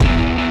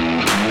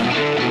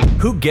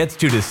Who Gets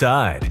to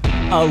Decide?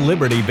 A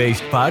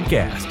liberty-based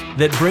podcast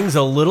that brings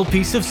a little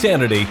piece of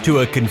sanity to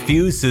a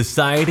confused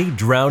society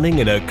drowning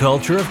in a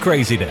culture of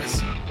craziness.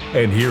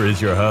 And here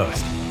is your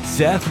host,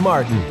 Seth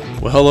Martin.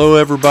 Well, hello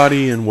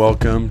everybody and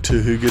welcome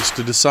to Who Gets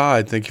to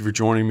Decide. Thank you for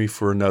joining me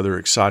for another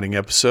exciting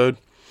episode.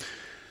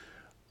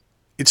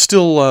 It's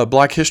still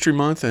Black History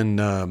Month, and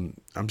I'm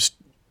just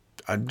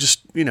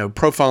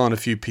profiling a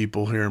few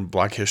people here in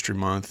Black History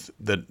Month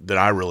that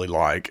I really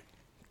like.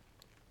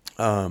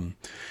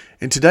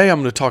 And today I'm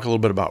going to talk a little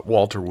bit about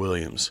Walter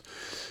Williams.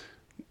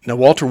 Now,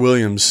 Walter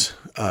Williams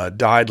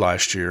died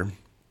last year,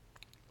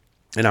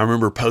 and I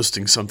remember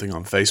posting something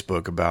on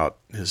Facebook about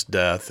his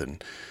death,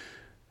 and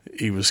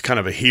he was kind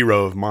of a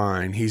hero of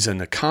mine. He's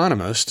an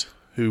economist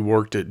who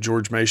worked at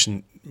George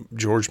Mason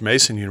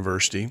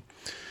University,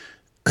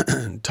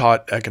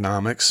 taught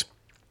economics,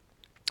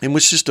 and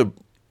was just a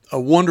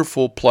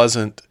wonderful,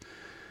 pleasant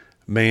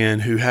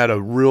man who had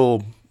a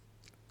real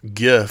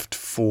gift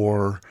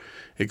for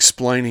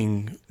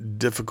explaining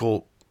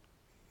difficult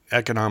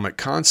economic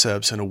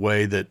concepts in a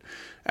way that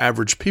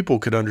average people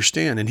could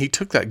understand. And he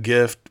took that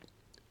gift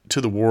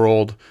to the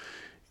world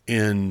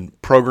in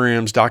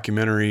programs,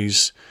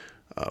 documentaries,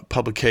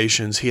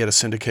 publications. He had a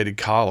syndicated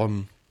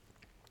column,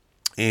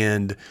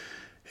 and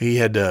he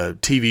had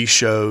TV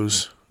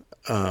shows,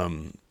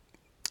 and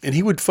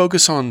he would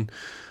focus on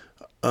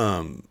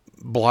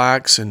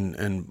blacks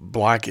and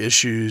black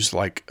issues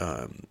like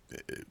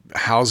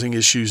housing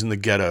issues in the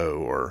ghetto,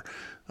 or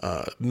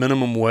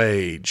minimum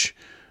wage,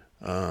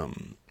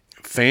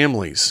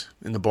 families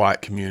in the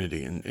black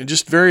community, and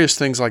just various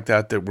things like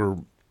that were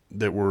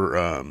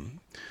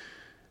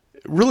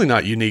really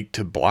not unique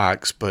to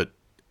blacks, but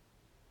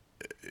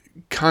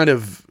kind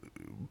of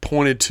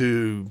pointed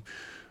to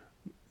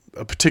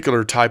a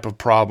particular type of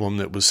problem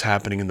that was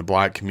happening in the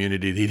black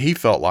community that he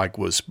felt like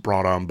was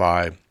brought on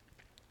by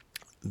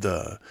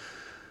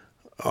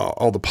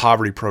all the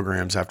poverty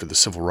programs after the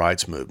civil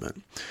rights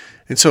movement.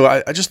 And so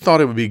I just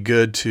thought it would be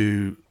good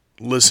to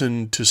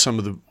listen to some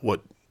of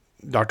what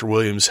Dr.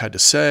 Williams had to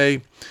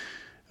say.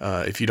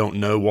 If you don't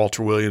know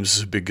Walter Williams,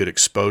 this would be a good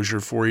exposure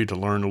for you to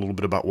learn a little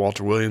bit about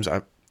Walter Williams.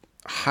 I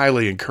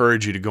highly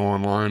encourage you to go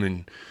online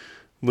and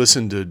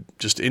listen to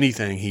just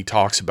anything he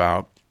talks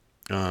about.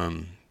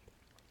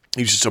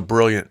 He's just a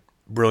brilliant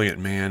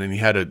man, and he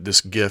had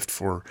this gift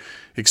for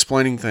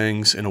explaining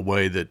things in a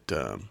way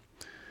that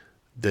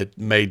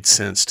made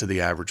sense to the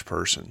average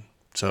person.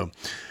 So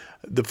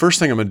the first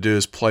thing I'm going to do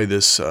is play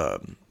this.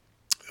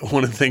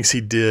 One of the things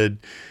he did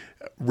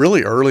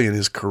really early in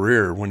his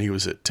career when he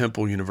was at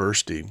Temple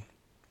University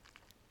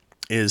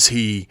is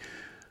he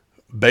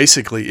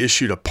basically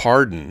issued a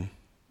pardon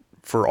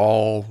for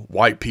all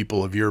white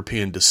people of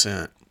European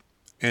descent.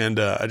 And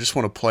I just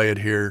want to play it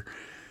here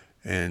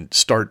and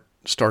start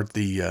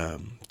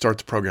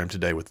the program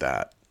today with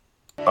that.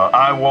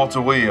 I,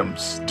 Walter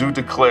Williams, do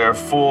declare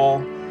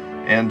full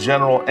and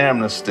general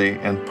amnesty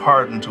and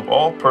pardon to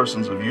all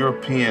persons of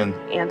European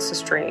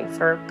ancestry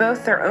for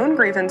both their own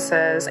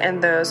grievances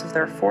and those of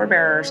their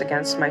forebears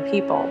against my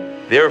people.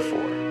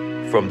 Therefore,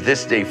 from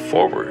this day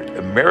forward,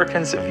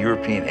 Americans of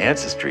European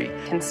ancestry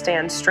can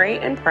stand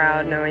straight and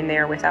proud knowing they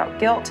are without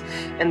guilt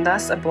and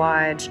thus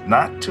obliged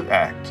not to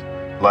act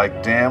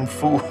like damn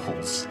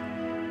fools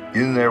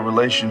in their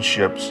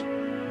relationships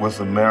with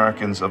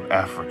Americans of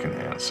African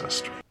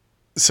ancestry.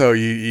 So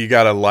you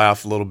got to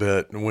laugh a little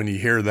bit when you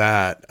hear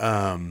that.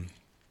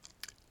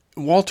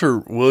 Walter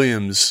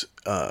Williams,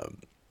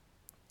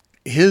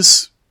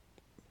 his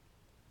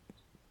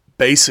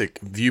basic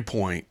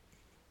viewpoint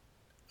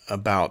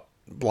about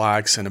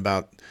blacks and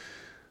about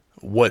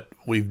what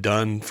we've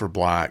done for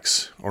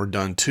blacks or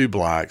done to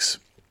blacks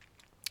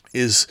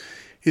is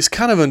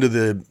kind of under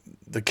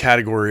the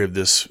category of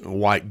this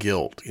white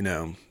guilt,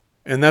 and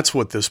that's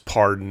what this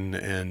pardon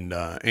and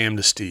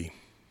amnesty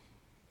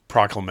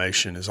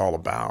proclamation is all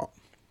about.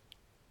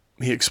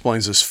 He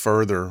explains this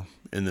further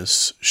in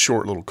this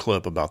short little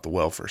clip about the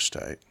welfare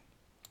state.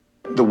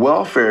 The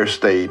welfare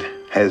state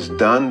has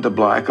done to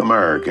black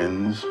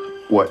Americans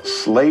what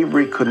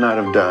slavery could not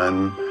have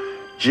done,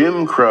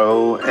 Jim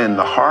Crow and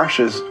the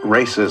harshest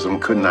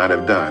racism could not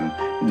have done,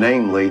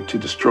 namely to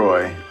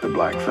destroy the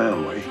black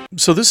family.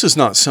 So this is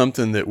not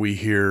something that we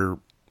hear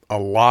a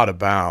lot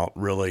about,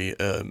 really.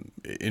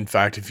 In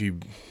fact, if you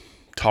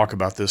talk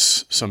about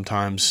this,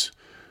 sometimes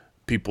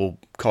people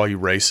call you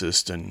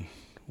racist and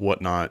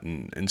whatnot,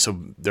 and so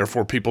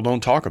therefore people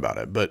don't talk about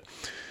it. But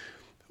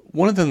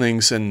one of the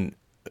things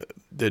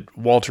that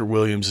Walter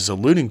Williams is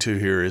alluding to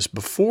here is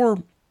before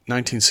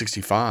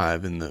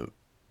 1965 in the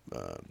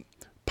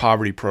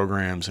poverty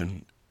programs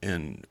and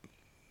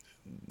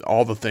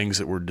all the things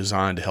that were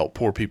designed to help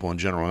poor people in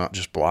general, not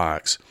just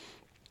blacks,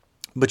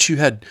 but you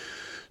had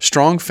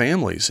strong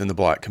families in the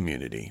black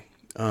community.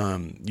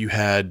 You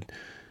had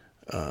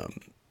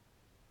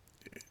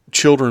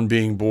children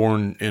being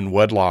born in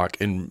wedlock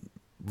in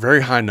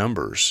very high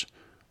numbers,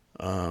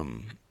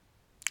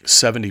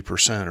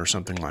 70% or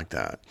something like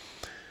that.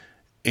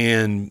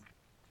 And,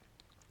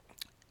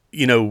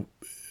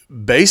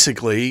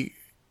 basically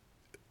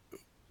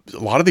a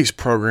lot of these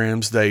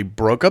programs, they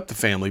broke up the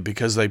family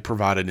because they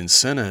provided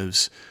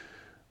incentives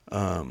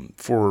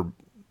for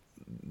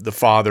the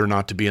father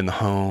not to be in the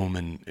home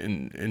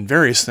and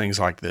various things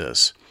like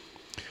this.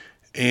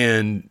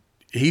 And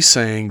he's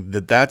saying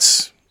that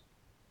that's,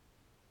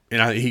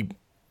 and he,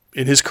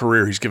 in his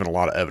career, he's given a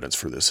lot of evidence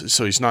for this.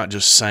 So he's not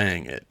just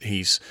saying it.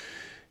 He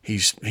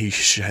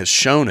has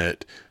shown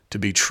it to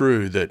be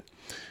true that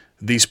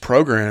these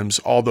programs,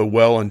 although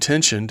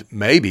well-intentioned,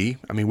 maybe,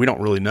 I mean, we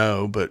don't really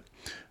know, but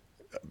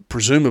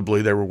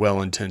presumably they were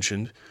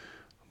well-intentioned,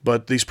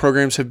 but these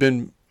programs have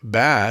been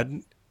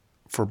bad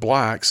for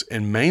blacks,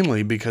 and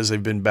mainly because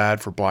they've been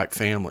bad for black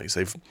families.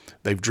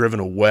 They've driven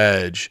a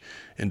wedge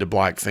into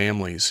black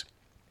families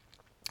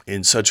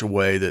in such a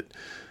way that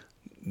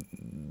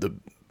the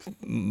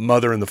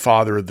mother and the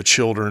father of the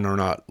children are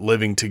not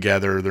living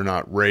together, they're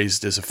not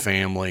raised as a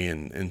family,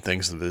 and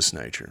things of this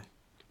nature.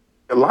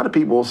 A lot of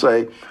people will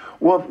say,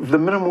 well, the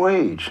minimum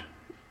wage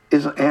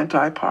is an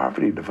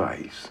anti-poverty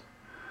device.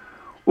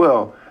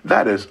 Well,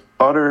 that is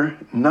utter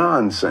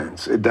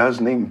nonsense. It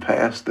doesn't even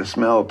pass the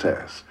smell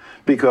test.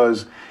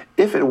 Because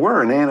if it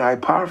were an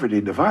anti-poverty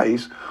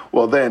device,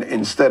 well then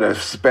instead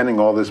of spending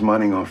all this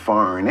money on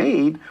foreign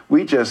aid,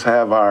 we just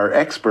have our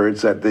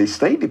experts at the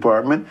State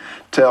Department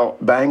tell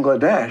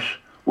Bangladesh,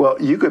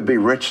 well, you could be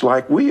rich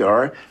like we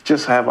are,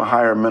 just have a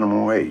higher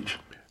minimum wage.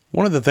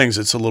 One of the things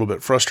that's a little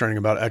bit frustrating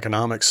about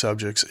economic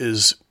subjects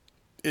is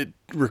it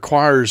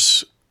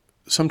requires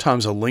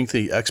sometimes a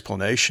lengthy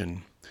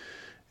explanation,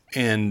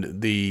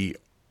 and the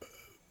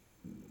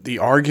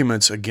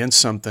arguments against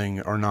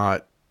something are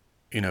not,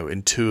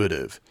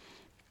 intuitive.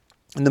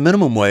 And the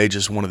minimum wage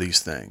is one of these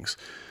things.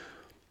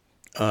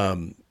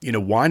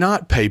 Why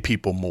not pay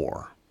people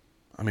more?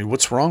 I mean,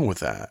 what's wrong with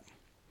that?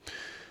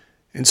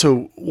 And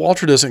so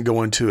Walter doesn't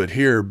go into it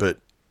here, but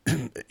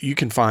you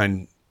can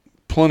find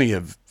plenty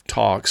of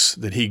talks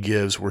that he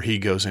gives where he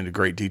goes into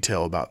great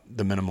detail about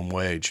the minimum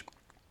wage.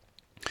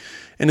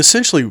 And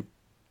essentially,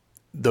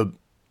 the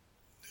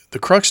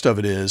crux of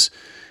it is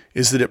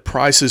that it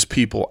prices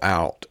people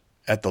out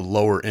at the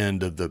lower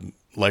end of the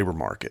labor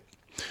market.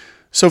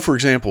 So, for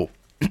example,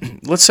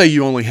 let's say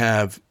you don't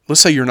have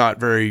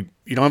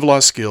a lot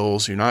of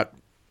skills, you're not,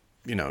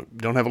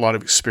 don't have a lot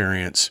of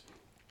experience,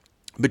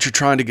 but you're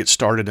trying to get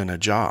started in a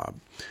job.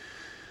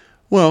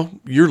 Well,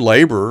 your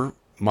labor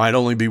might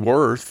only be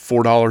worth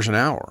 $4 an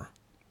hour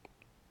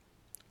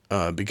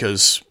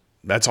because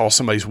that's all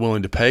somebody's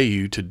willing to pay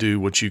you to do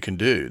what you can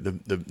do.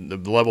 The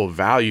level of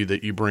value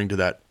that you bring to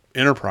that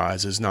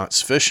enterprise is not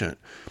sufficient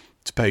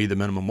to pay you the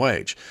minimum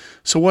wage.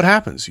 So what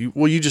happens?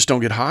 You just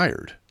don't get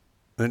hired.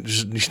 You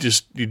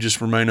just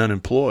remain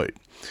unemployed.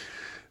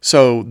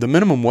 So the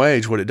minimum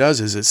wage, what it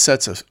does is it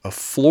sets a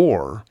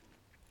floor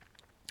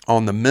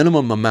on the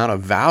minimum amount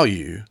of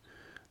value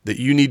that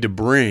you need to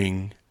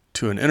bring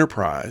to an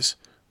enterprise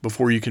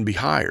before you can be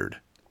hired.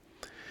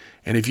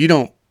 And if you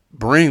don't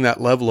bring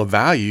that level of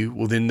value,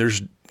 well, then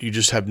you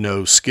just have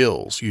no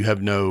skills. You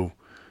have no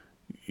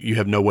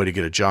way to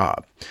get a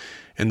job.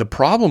 And the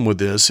problem with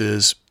this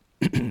is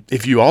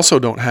if you also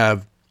don't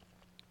have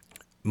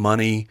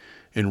money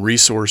and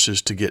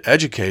resources to get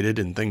educated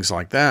and things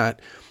like that,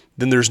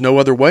 then there's no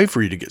other way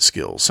for you to get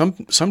skills.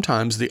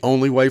 Sometimes the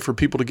only way for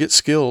people to get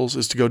skills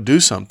is to go do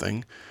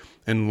something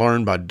and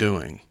learn by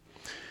doing.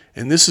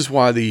 And this is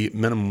why the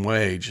minimum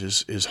wage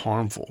is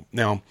harmful.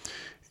 Now,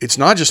 it's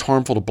not just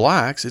harmful to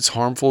blacks, it's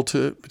harmful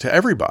to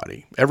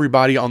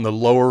everybody on the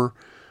lower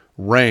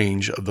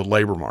range of the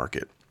labor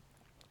market.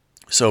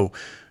 So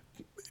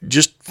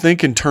just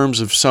think in terms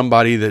of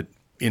somebody that,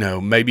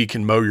 maybe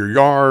can mow your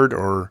yard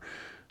or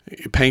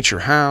paint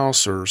your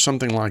house or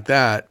something like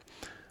that,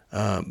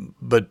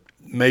 but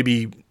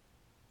maybe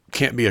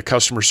can't be a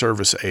customer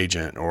service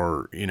agent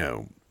or,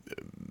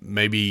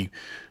 maybe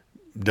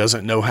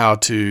doesn't know how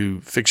to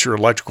fix your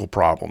electrical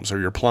problems or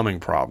your plumbing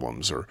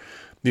problems, or,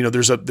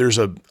 there's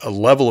a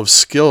level of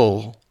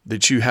skill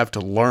that you have to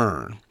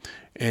learn.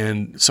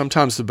 And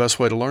sometimes the best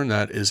way to learn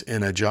that is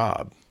in a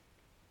job.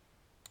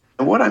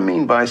 And what I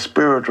mean by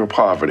spiritual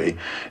poverty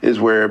is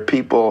where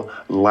people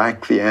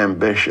lack the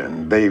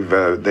ambition. They've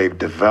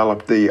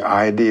developed the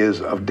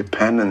ideas of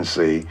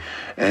dependency,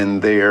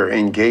 and they're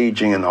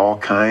engaging in all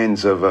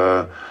kinds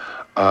of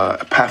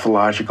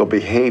pathological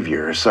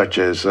behavior, such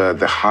as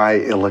the high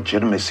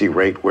illegitimacy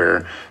rate,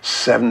 where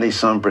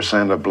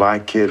 70-some% of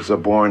black kids are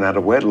born out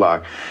of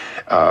wedlock.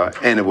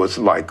 And it was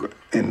like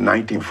in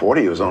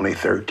 1940, it was only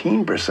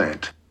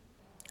 13%.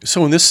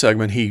 So in this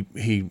segment,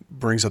 he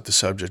brings up the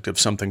subject of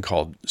something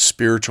called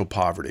spiritual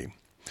poverty.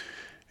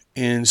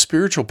 And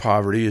spiritual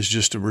poverty is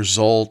just a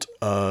result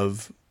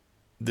of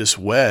this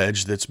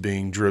wedge that's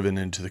being driven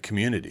into the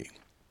community.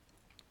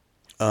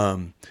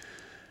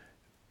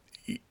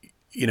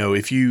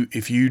 If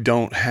you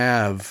don't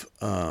have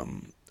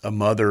a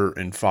mother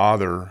and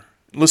father,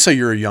 let's say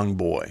you're a young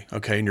boy,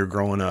 okay, and you're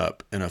growing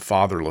up in a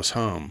fatherless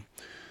home,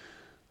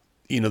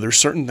 there's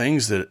certain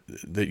things that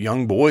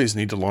young boys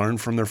need to learn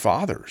from their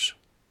fathers.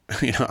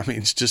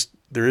 It's just,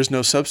 there is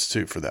no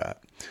substitute for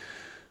that.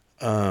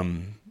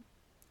 And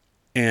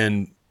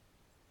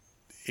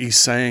he's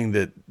saying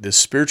that this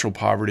spiritual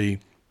poverty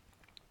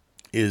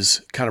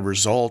is kind of a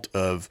result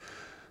of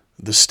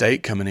the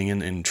state coming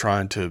in and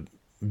trying to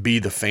be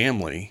the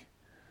family.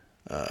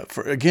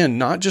 For again,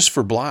 not just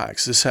for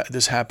blacks.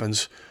 This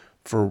happens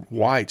for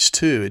whites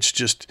too. It's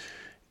just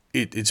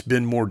it's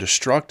been more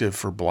destructive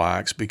for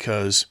blacks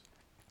because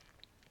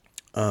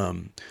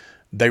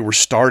they were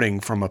starting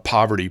from a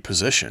poverty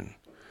position,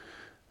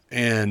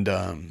 and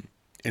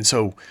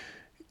so,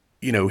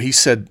 you know, he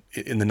said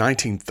in the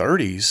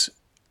 1930s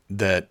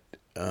that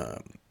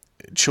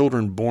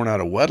children born out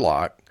of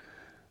wedlock,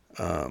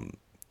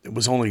 it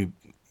was only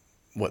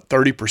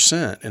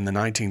 30% in the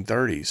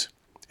 1930s,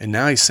 and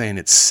now he's saying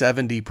it's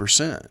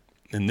 70%.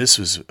 And this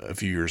was a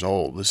few years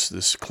old.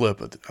 This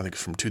clip, I think,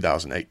 is from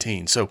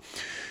 2018. So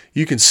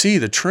you can see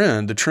the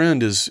trend. The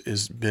trend is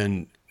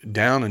been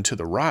down and to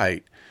the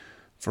right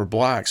for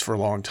blacks for a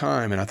long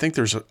time. And I think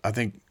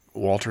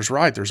Walter's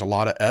right. There's a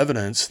lot of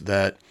evidence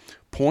that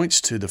points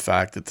to the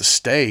fact that the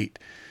state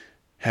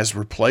has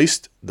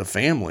replaced the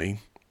family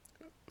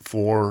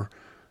for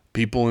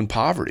people in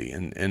poverty,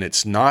 and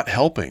it's not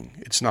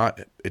helping. It's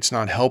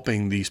not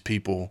helping these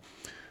people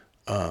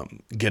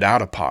get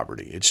out of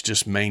poverty. It's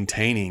just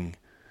maintaining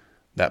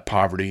that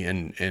poverty,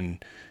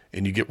 and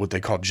you get what they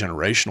call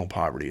generational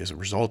poverty as a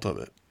result of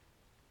it.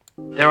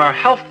 There are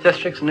health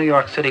districts in New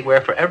York City where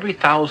for every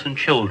 1,000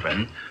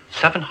 children,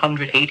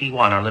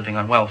 781 are living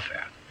on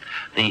welfare.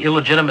 The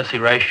illegitimacy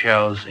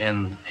ratios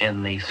in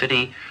the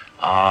city,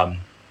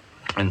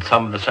 in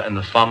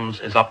the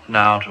slums, is up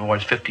now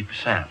towards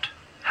 50%.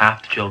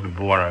 Half the children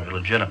born are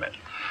illegitimate,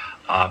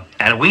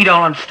 and we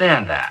don't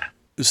understand that.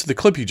 So the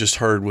clip you just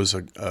heard was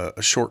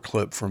a short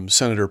clip from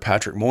Senator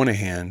Patrick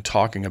Moynihan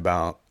talking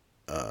about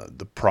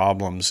the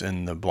problems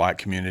in the black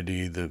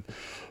community, the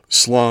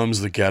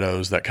slums, the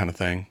ghettos, that kind of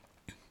thing.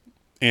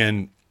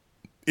 And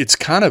it's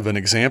kind of an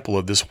example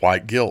of this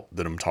white guilt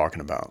that I'm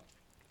talking about.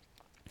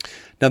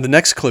 Now, the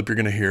next clip you're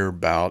going to hear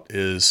about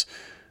is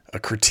a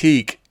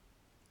critique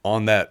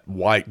on that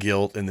white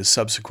guilt and the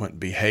subsequent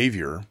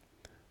behavior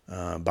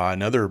by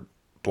another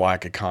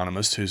black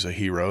economist who's a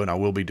hero, and I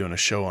will be doing a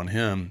show on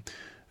him,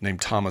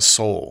 named Thomas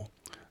Sowell.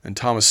 And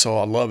Thomas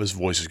Sowell, I love his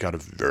voice. He's got a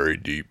very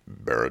deep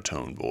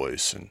baritone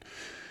voice, and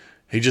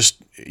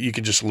you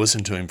could just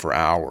listen to him for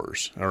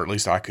hours, or at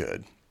least I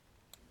could.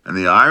 And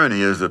the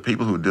irony is that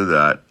people who do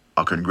that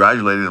are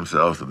congratulating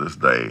themselves to this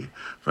day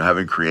for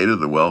having created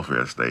the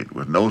welfare state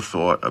with no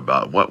thought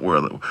about what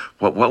was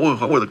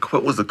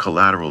the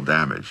collateral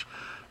damage,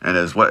 and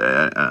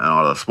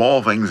are the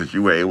small things that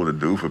you were able to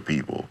do for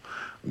people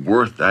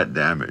worth that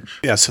damage?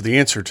 Yeah. So the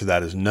answer to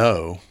that is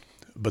no.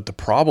 But the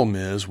problem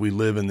is we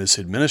live in this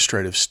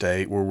administrative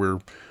state where we're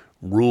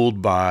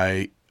ruled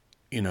by,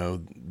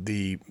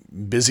 the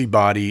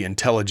busybody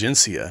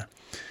intelligentsia.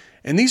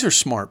 And these are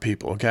smart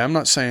people, okay? I'm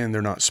not saying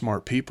they're not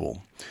smart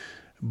people,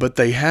 but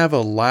they have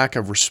a lack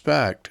of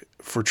respect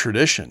for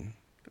tradition,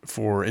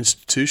 for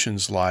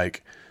institutions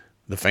like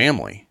the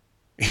family.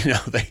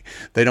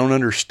 They don't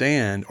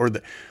understand, or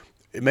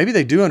maybe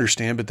they do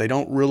understand, but they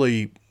don't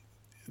really,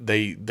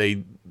 they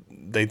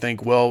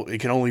think, well, it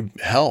can only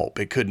help.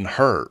 It couldn't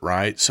hurt,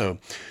 right? So,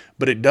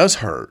 but it does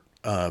hurt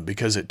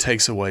because it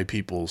takes away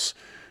people's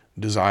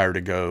desire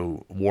to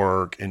go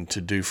work and to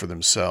do for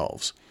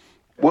themselves.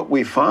 What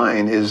we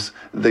find is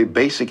the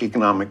basic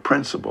economic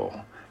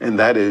principle, and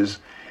that is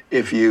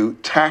if you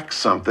tax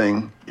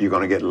something, you're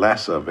going to get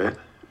less of it.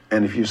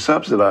 And if you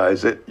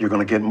subsidize it, you're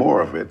going to get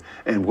more of it.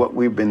 And what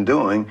we've been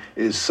doing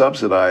is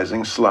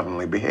subsidizing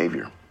slovenly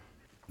behavior.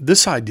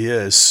 This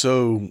idea is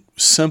so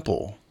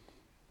simple,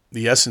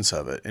 the essence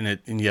of it,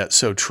 and yet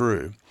so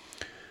true.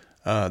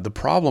 The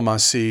problem I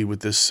see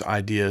with this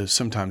idea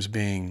sometimes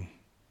being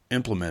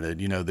implemented,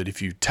 that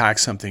if you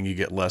tax something, you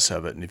get less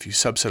of it, and if you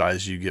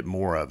subsidize, you get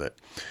more of it,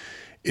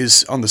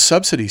 is on the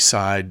subsidy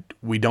side,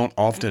 we don't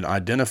often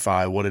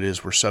identify what it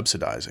is we're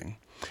subsidizing.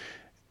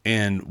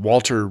 And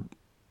Walter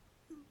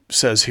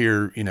says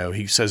here,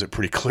 he says it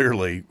pretty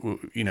clearly,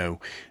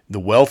 the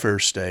welfare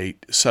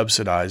state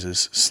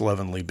subsidizes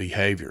slovenly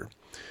behavior.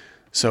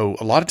 So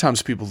a lot of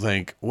times people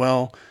think,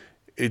 well,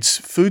 it's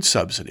food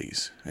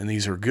subsidies and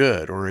these are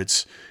good, or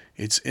it's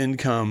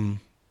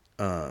income,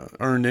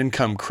 earned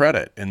income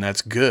credit, and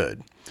that's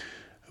good.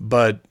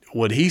 But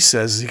what he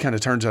says is he kind of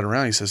turns that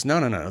around. He says,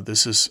 no,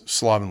 this is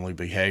slovenly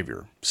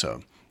behavior.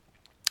 So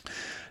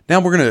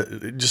now we're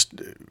going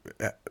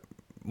to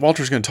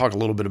Walter's going to talk a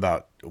little bit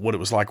about what it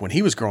was like when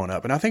he was growing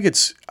up. And I think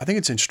it's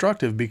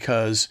instructive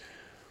because,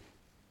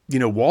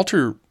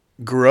 Walter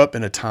grew up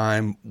in a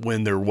time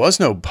when there was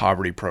no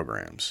poverty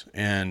programs.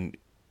 And,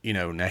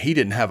 now he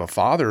didn't have a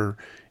father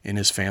in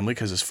his family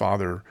because his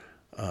father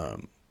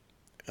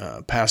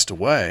passed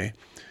away.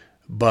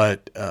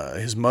 But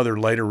his mother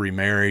later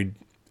remarried,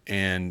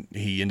 and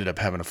he ended up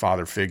having a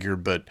father figure.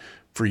 But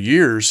for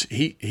years,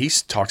 he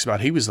talks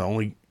about him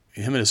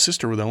and his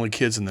sister were the only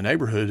kids in the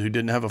neighborhood who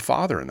didn't have a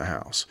father in the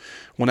house.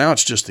 Well, now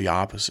it's just the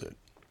opposite.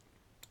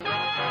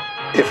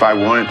 If I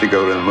wanted to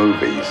go to the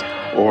movies,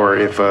 Or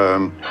if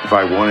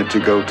I wanted to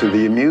go to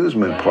the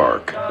amusement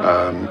park,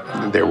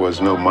 there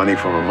was no money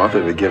from my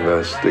mother to give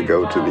us to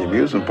go to the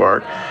amusement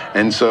park,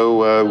 and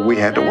so we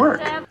had to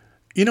work.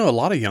 You know, a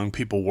lot of young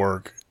people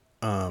work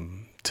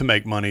to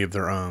make money of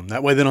their own.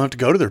 That way they don't have to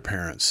go to their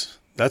parents.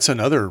 That's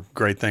another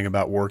great thing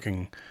about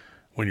working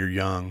when you're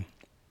young.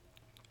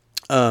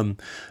 The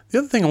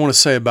other thing I want to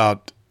say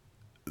about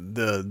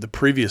the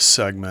previous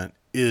segment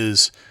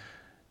is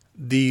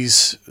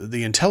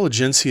the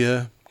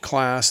intelligentsia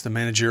class, the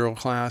managerial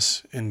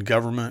class in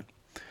government,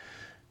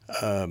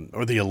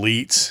 or the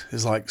elites,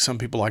 is like some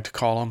people like to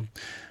call them.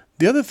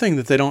 The other thing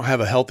that they don't have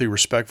a healthy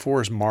respect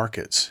for is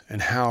markets,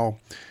 and how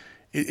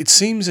it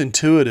seems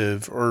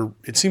intuitive, or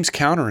it seems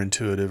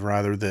counterintuitive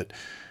rather, that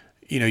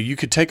you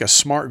could take a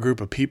smart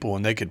group of people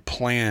and they could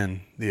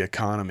plan the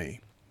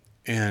economy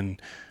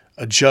and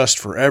adjust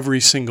for every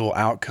single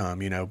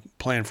outcome,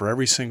 plan for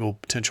every single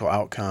potential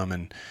outcome,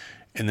 and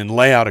then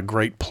lay out a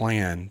great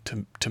plan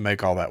to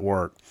make all that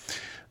work.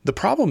 The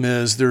problem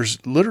is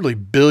there's literally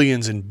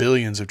billions and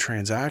billions of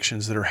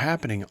transactions that are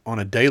happening on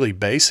a daily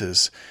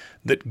basis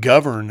that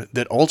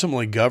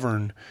ultimately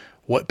govern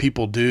what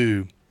people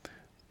do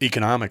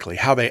economically,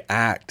 how they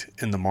act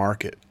in the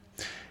market.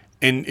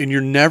 And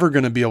you're never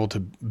going to be able to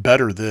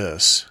better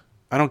this.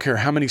 I don't care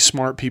how many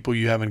smart people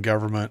you have in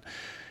government,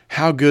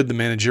 how good the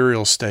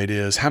managerial state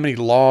is, how many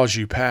laws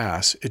you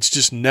pass. It's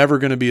just never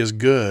going to be as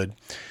good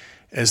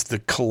as the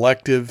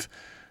collective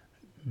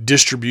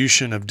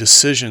distribution of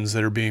decisions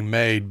that are being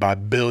made by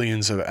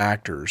billions of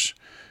actors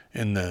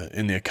in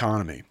the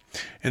economy.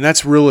 And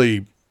that's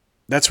really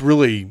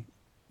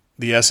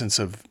the essence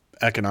of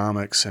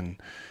economics, and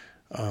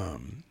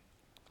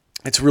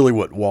it's really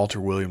what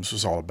Walter Williams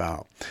was all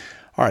about.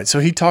 All right, so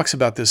he talks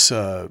about this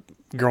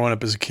growing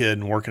up as a kid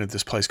and working at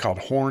this place called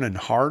Horn and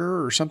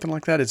Harder or something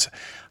like that.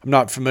 I'm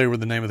not familiar with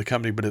the name of the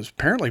company, but it's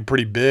apparently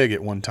pretty big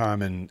at one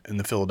time in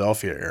the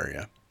Philadelphia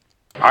area.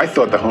 I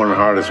thought the Horn and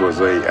Harder's was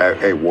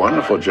a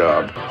wonderful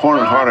job. Horn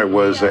and Harder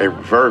was a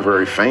very,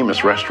 very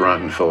famous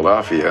restaurant in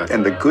Philadelphia.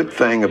 And the good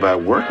thing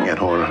about working at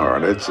Horn and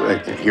Harder,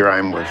 here I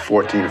am with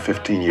 14 or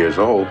 15 years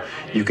old,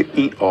 you could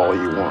eat all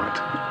you want.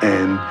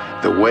 And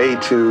the way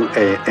to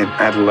an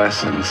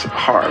adolescent's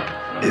heart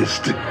is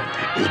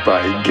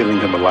by giving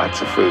him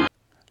lots of food.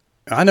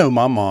 I know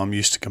my mom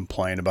used to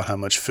complain about how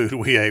much food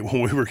we ate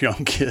when we were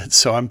young kids,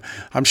 so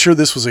I'm sure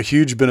this was a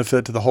huge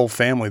benefit to the whole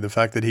family, the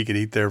fact that he could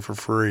eat there for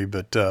free.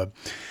 But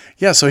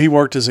so he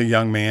worked as a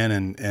young man,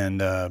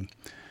 and we're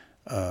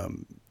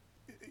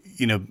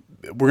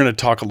going to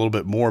talk a little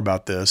bit more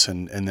about this,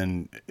 and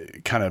then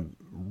kind of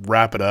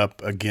wrap it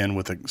up again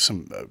with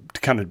to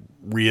kind of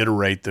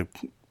reiterate the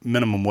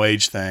minimum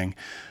wage thing.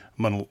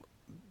 I'm going to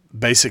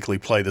basically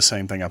play the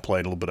same thing I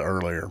played a little bit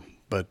earlier,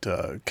 but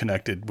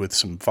connected with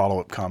some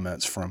follow-up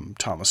comments from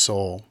Thomas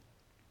Sowell.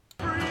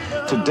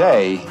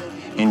 Today,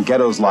 in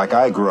ghettos like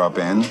I grew up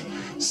in,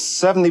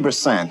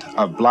 70%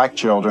 of black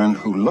children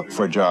who look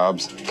for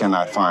jobs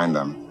cannot find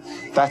them.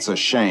 That's a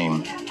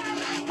shame,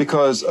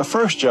 because a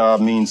first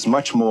job means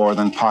much more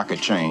than pocket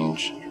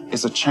change.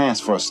 It's a chance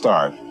for a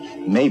start,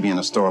 maybe in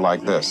a store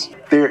like this.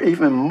 They're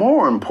even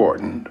more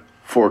important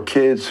for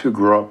kids who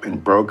grew up in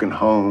broken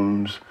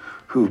homes,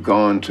 who've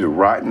gone to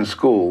rotten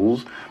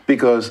schools,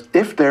 because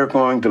if they're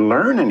going to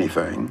learn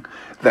anything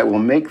that will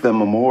make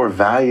them a more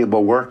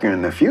valuable worker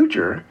in the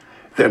future,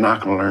 they're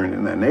not going to learn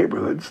in their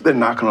neighborhoods, they're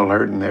not going to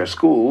learn in their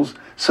schools,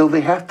 so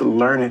they have to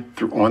learn it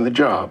on the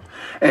job.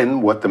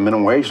 And what the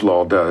minimum wage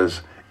law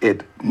does,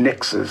 it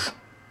nixes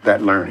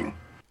that learning.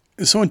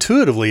 So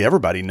intuitively,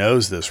 everybody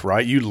knows this,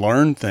 right? You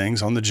learn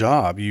things on the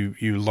job. You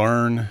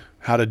learn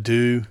how to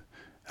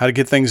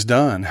get things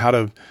done,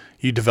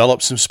 you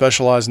develop some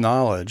specialized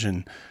knowledge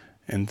and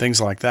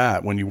things like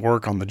that when you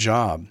work on the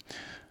job.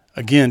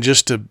 Again,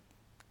 just to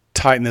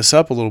tighten this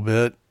up a little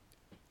bit,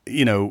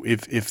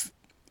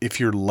 if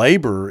your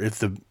labor, if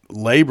the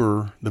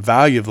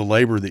value of the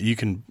labor that you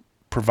can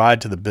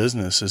provide to the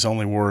business is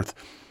only worth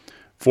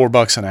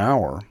 $4 an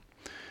hour,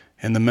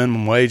 and the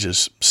minimum wage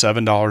is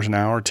 $7 an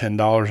hour,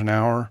 $10 an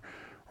hour,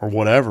 or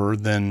whatever,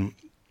 then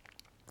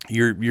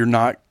you're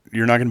not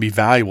going to be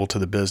valuable to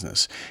the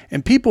business.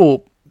 And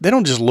people, they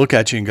don't just look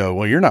at you and go,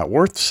 well, you're not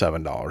worth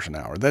 $7 an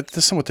hour.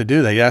 That's not what they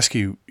do. They ask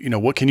you,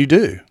 what can you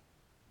do?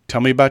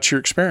 Tell me about your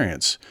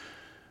experience.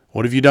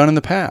 What have you done in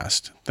the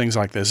past? Things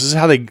like this. This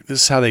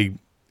is how they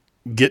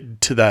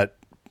get to that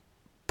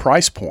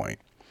price point.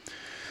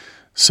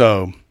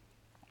 So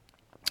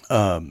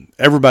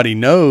everybody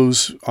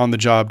knows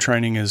on-the-job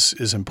training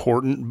is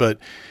important, but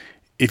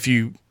if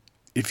you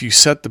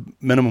set the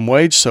minimum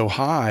wage so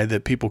high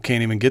that people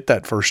can't even get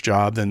that first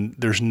job, then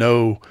there's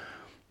no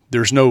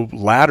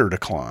ladder to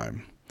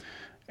climb.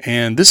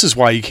 And this is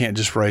why you can't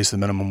just raise the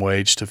minimum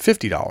wage to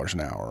 $50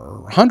 an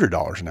hour or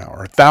 $100 an hour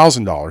or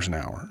 $1,000 an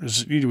hour.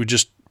 You would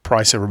just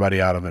price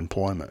everybody out of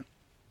employment.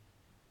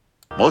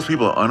 Most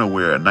people are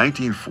unaware, in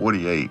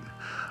 1948,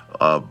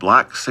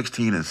 black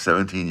 16 and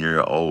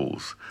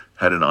 17-year-olds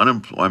had an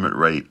unemployment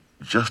rate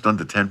just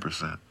under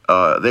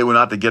 10%. They were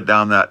not to get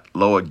down that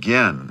low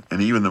again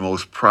in even the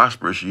most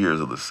prosperous years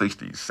of the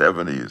 60s,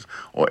 70s,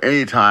 or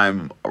any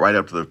time right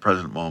up to the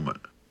present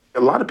moment.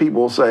 A lot of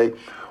people will say,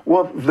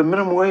 well, the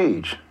minimum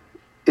wage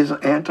is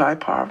an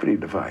anti-poverty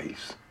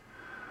device.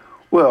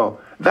 Well,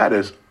 that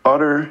is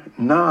utter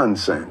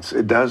nonsense.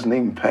 It doesn't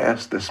even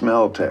pass the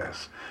smell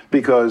test.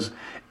 Because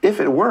if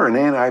it were an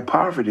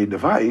anti-poverty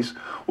device,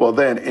 well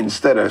then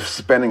instead of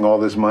spending all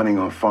this money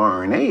on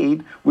foreign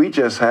aid, we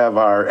just have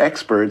our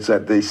experts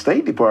at the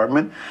State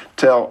Department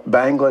tell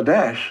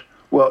Bangladesh,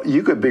 well,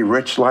 you could be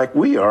rich like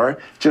we are,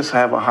 just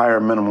have a higher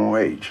minimum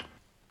wage.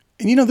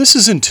 And you know, this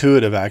is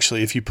intuitive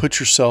actually if you put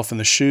yourself in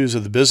the shoes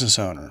of the business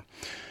owner.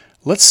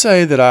 Let's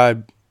say that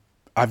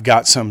I've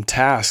got some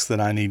task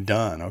that I need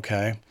done,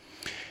 okay?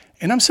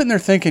 And I'm sitting there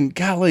thinking,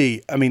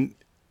 golly, I mean,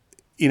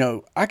 you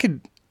know,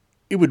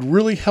 it would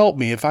really help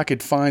me if I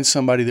could find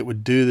somebody that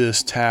would do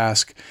this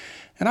task,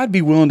 and I'd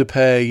be willing to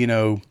pay, you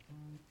know,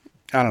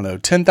 I don't know,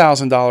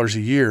 $10,000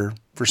 a year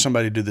for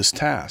somebody to do this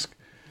task.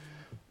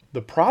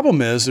 The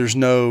problem is there's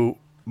no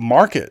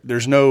market.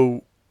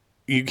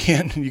 You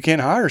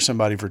can't hire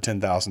somebody for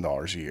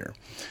 $10,000 a year.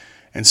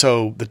 And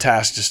so the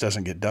task just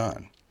doesn't get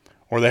done,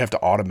 or they have to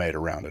automate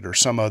around it or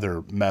some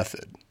other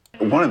method.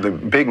 One of the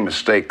big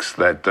mistakes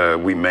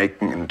that we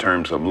make in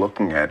terms of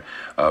looking at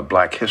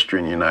black history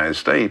in the United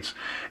States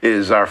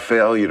is our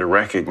failure to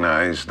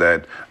recognize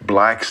that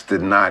blacks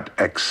did not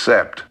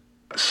accept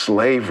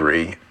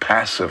slavery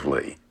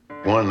passively.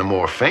 One of the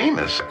more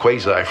famous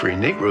quasi-free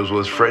Negroes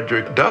was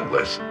Frederick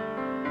Douglass.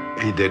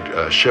 He did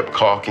ship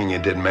caulking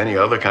and did many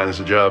other kinds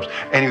of jobs,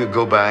 and he would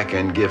go back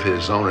and give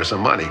his owner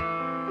some money.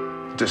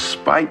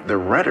 Despite the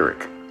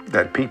rhetoric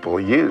that people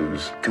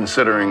use,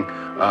 considering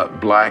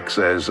blacks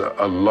as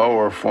a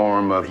lower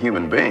form of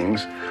human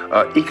beings,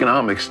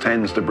 economics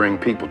tends to bring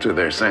people to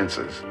their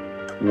senses.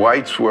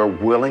 Whites were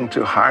willing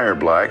to hire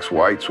blacks.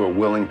 Whites were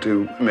willing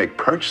to make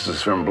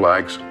purchases from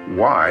blacks.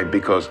 Why?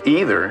 Because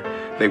either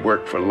they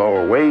worked for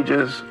lower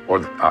wages or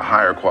a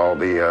higher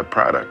quality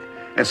product.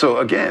 And so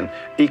again,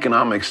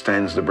 economics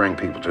tends to bring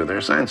people to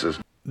their senses.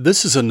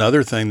 This is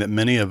another thing that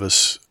many of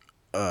us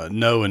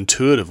know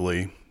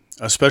intuitively,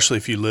 especially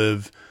if you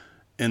live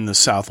in the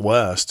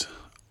Southwest,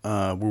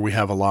 where we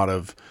have a lot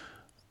of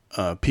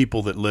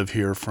people that live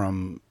here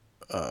from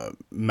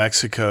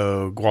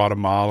Mexico,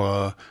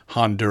 Guatemala,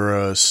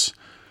 Honduras,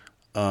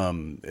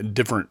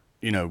 different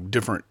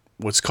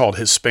what's called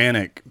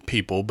Hispanic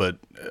people, but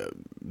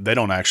they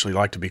don't actually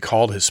like to be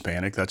called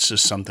Hispanic. That's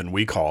just something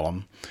we call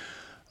them.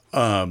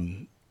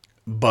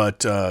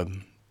 But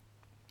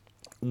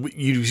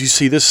you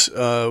see this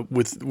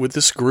with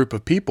this group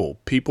of people.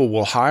 People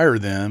will hire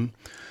them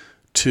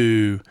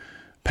to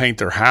paint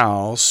their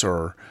house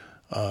or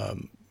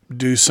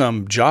do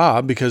some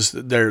job because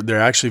they're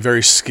actually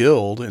very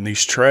skilled in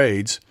these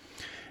trades,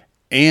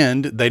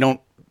 and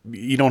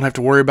you don't have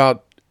to worry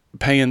about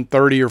paying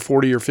 30 or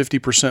 40 or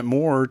 50%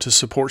 more to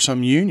support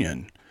some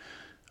union.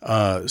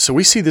 So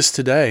we see this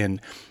today,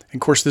 and of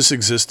course this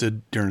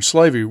existed during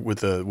slavery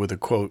with a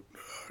quote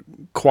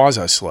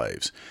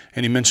quasi-slaves.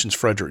 And he mentions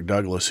Frederick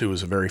Douglass, who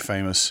was a very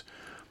famous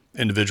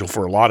individual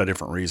for a lot of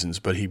different reasons,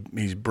 but he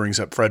brings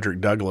up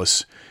Frederick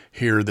Douglass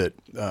here, that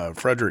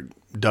Frederick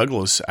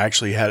Douglass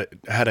actually had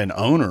an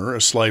owner,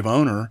 a slave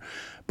owner,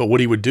 but what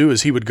he would do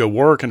is he would go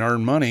work and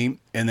earn money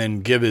and then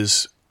give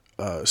his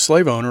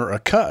slave owner a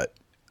cut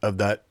of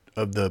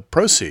the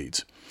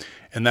proceeds.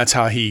 And that's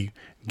how he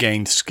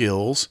gained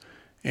skills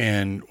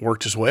and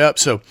worked his way up.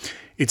 So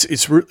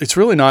it's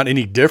really not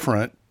any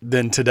different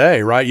than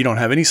today, right? You don't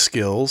have any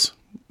skills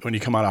when you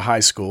come out of high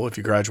school, if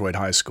you graduate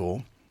high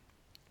school.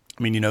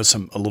 I mean, you know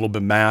a little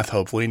bit of math,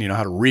 hopefully, and you know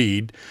how to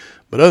read.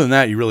 But other than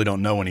that, you really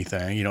don't know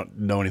anything. You don't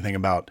know anything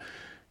about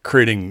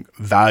creating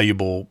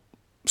valuable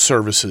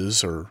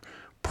services or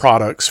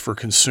products for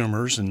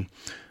consumers. And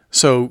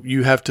so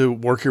you have to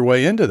work your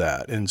way into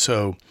that. And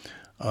so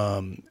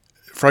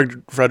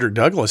Frederick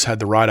Douglass had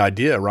the right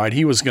idea, right?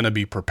 He was going to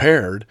be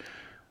prepared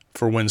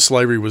for when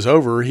slavery was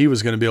over. He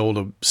was going to be able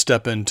to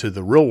step into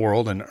the real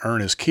world and earn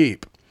his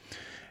keep.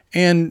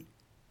 And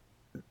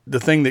the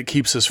thing that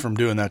keeps us from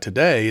doing that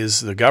today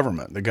is the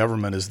government. The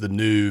government is the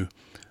new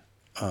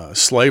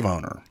slave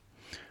owner,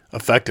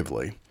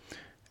 effectively,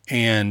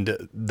 and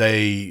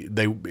they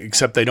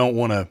don't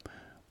want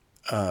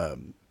to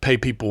pay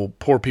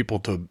poor people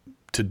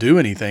to do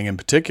anything in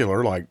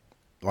particular,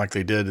 like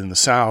they did in the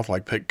South,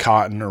 like pick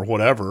cotton or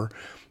whatever.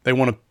 They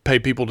want to pay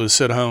people to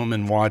sit home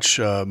and watch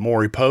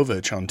Maury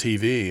Povich on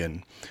TV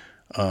and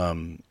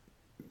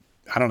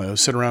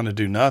sit around and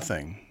do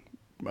nothing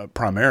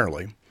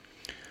primarily.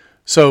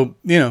 So,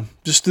 and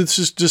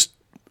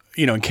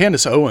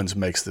Candace Owens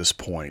makes this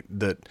point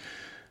that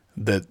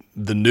the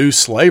new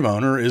slave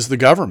owner is the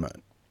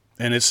government.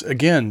 And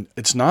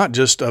it's not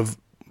just of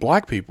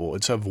black people,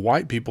 it's of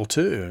white people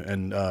too,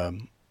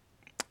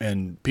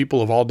 and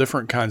people of all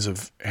different kinds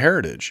of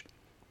heritage.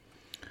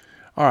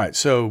 All right,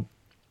 so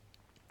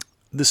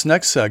this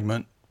next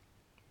segment,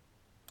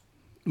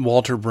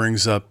 Walter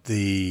brings up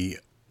the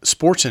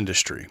sports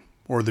industry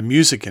or the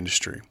music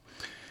industry.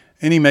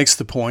 And he makes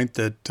the point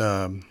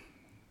that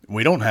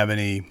we don't have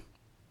any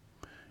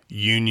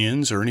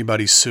unions or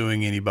anybody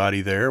suing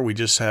anybody there. We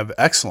just have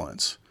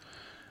excellence.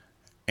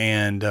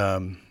 And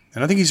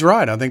I think he's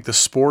right. I think the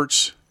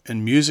sports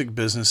and music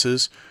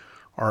businesses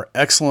are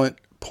excellent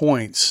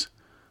points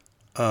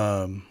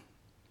to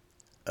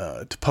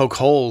poke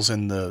holes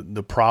in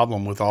the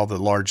problem with all the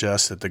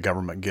largesse that the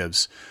government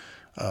gives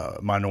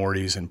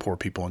minorities and poor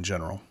people in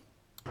general.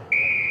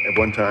 At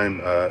one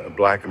time,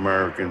 black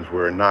Americans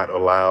were not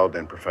allowed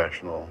in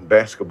professional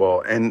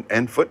basketball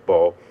and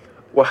football.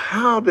 Well,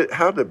 how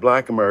did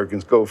black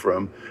Americans go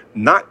from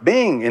not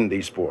being in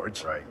these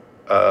sports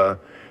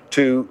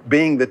to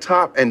being the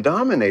top and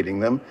dominating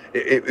them?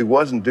 It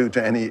wasn't due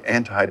to any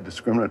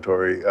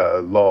anti-discriminatory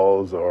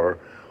laws or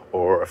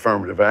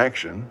affirmative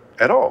action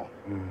at all.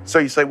 Mm-hmm. So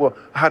you say, well,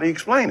 how do you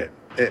explain it?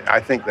 I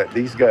think that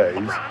these guys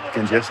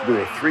can just do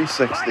a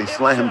 360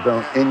 slam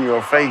dunk in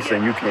your face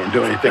and you can't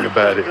do anything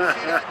about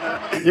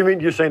it. You mean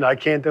you're saying I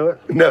can't do it?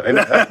 No,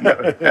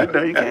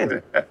 you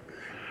can't.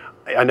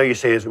 I know you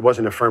say it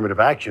wasn't affirmative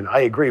action.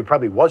 I agree, it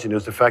probably wasn't. It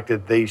was the fact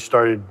that they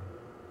started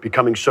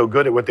becoming so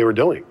good at what they were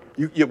doing.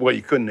 Well,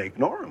 you couldn't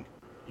ignore them.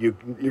 You're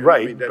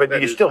right, I mean,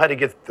 but you still had to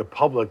get the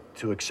public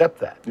to accept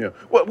that. Yeah.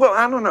 Well,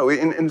 I don't know.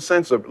 In the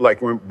sense of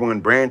like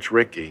when Branch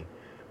Rickey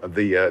of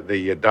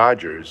the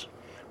Dodgers,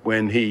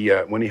 when he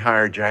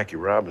hired Jackie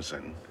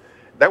Robinson,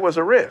 that was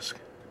a risk.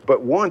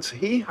 But once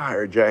he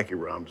hired Jackie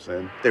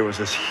Robinson, there was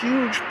this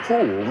huge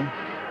pool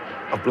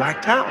of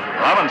black talent.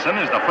 Robinson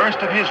is the first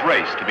of his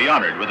race to be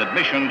honored with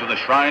admission to the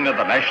shrine of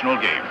the national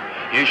game.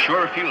 His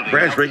sure fielding.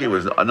 Branch Rickey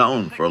was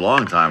known for a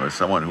long time as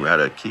someone who had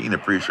a keen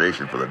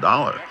appreciation for the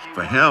dollar.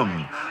 For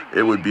him,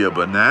 it would be a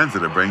bonanza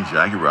to bring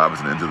Jackie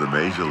Robinson into the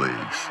major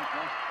leagues.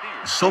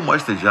 So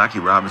much that Jackie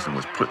Robinson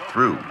was put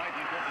through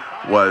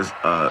was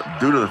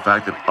due to the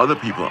fact that other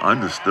people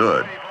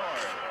understood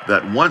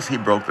that once he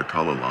broke the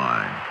color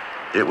line,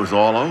 it was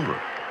all over.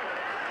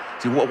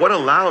 See, what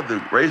allowed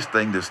the race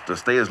thing to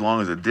stay as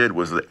long as it did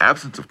was the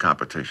absence of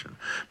competition.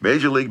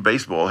 Major League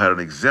Baseball had an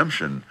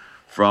exemption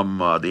from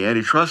the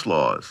antitrust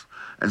laws.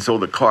 And so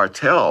the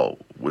cartel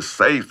was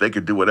safe. They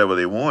could do whatever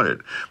they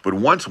wanted. But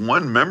once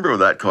one member of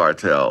that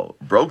cartel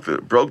broke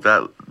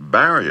that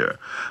barrier,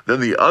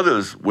 then the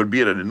others would be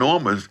at an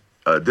enormous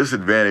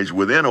disadvantage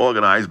within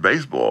organized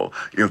baseball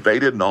if they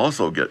didn't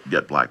also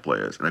get black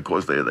players. And of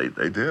course they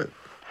did.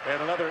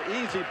 And another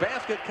easy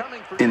basket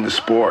coming for in the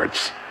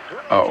sports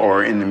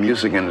or in the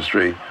music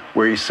industry,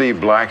 where you see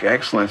black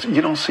excellence,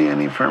 you don't see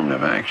any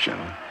affirmative action.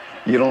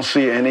 You don't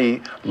see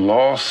any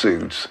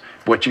lawsuits.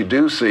 What you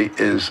do see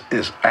is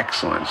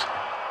excellence.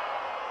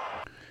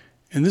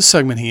 In this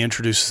segment, he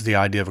introduces the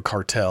idea of a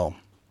cartel.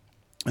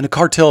 And a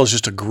cartel is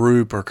just a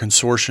group or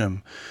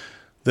consortium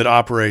that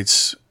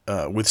operates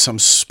with some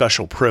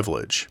special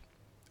privilege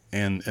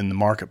in the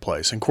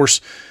marketplace. And of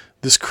course,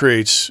 this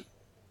creates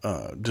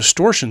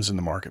distortions in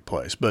the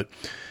marketplace. But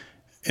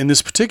in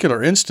this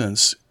particular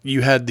instance,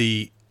 you had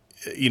the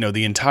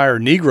entire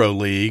Negro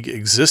League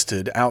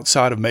existed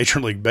outside of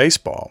Major League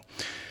Baseball.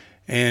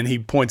 And he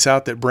points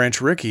out that Branch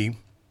Rickey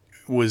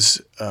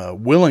was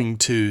willing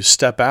to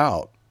step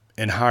out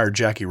and hire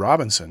Jackie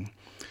Robinson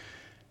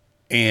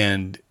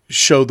and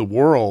show the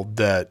world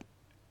that,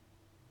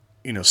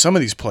 some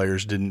of these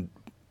players didn't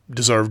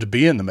deserve to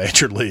be in the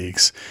major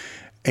leagues.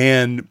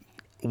 And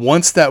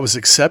once that was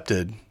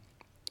accepted,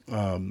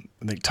 I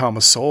think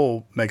Thomas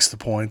Sowell makes the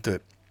point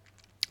that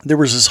there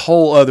was this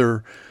whole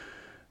other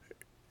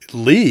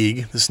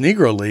league, this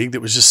Negro League,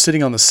 that was just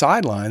sitting on the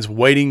sidelines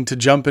waiting to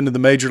jump into the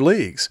major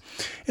leagues.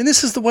 And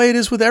this is the way it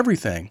is with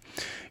everything.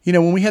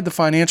 When we had the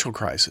financial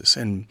crisis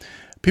and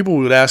people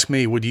would ask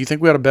me, well, do you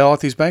think we ought to bail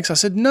out these banks? I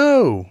said,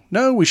 no,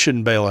 we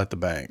shouldn't bail out the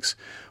banks.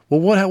 Well,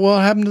 what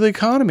happened to the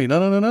economy?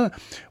 No.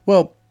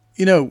 Well,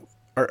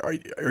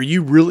 are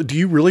you really? Do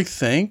you really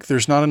think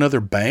there's not another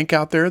bank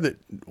out there that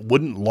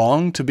wouldn't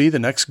long to be the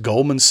next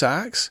Goldman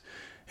Sachs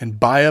and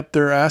buy up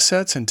their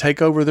assets and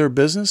take over their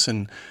business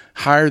and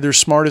hire their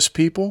smartest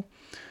people?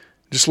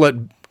 Just let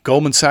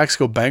Goldman Sachs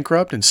go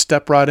bankrupt and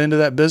step right into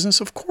that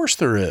business? Of course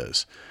there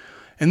is.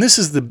 And this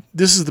is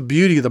the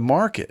beauty of the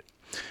market.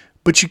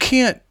 But you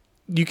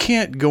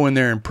can't go in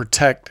there and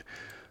protect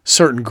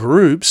certain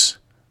groups.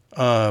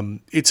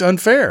 It's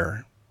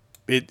unfair.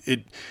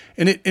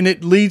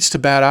 It leads to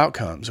bad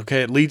outcomes.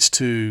 Okay, it leads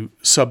to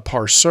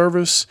subpar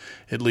service.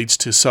 It leads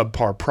to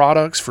subpar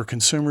products for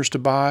consumers to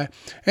buy,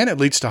 and it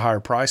leads to higher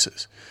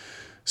prices.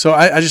 So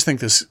I just think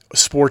this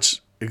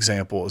sports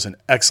example is an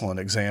excellent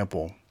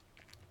example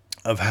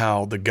of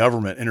how the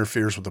government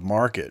interferes with the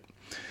market,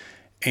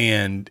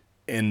 and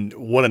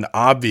what an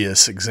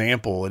obvious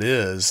example it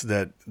is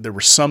that there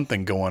was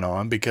something going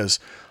on, because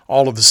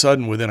all of a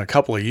sudden within a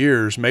couple of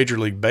years, Major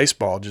League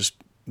Baseball just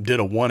did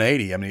a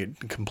 180. I mean,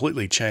 it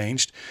completely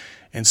changed,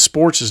 and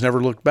sports has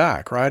never looked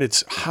back, right?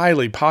 It's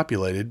highly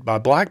populated by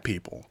black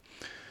people.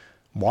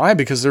 Why?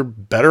 Because they're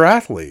better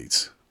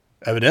athletes,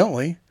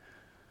 evidently.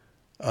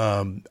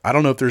 I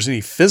don't know if there's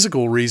any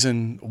physical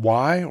reason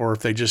why, or if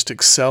they just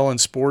excel in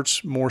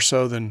sports more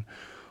so than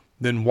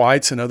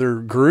whites and other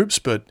groups,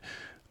 but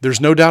there's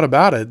no doubt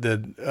about it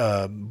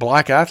that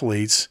black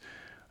athletes,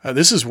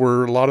 this is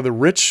where a lot of the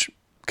rich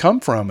come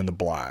from in the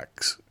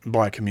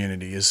black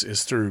community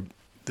is through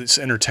this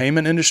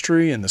entertainment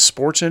industry and the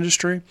sports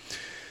industry.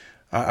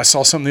 I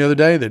saw something the other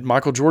day that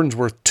Michael Jordan's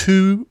worth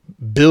 $2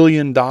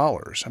 billion.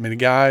 I mean, the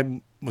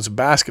guy was a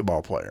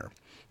basketball player.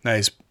 Now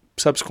he's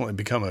subsequently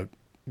become a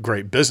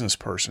great business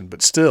person,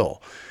 but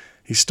still,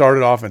 he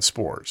started off in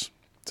sports.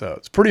 So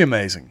it's pretty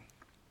amazing.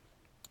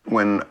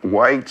 When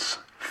whites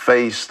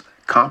faced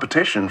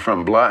competition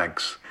from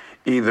blacks,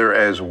 either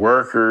as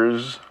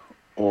workers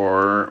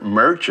or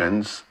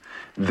merchants,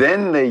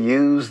 then they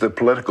used the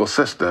political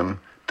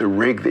system to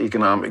rig the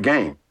economic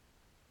game.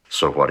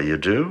 So what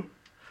do?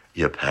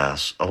 You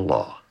pass a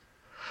law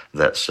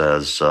that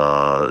says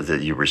that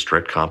you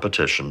restrict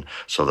competition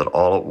so that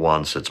all at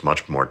once it's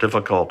much more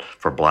difficult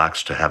for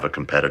blacks to have a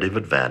competitive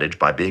advantage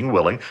by being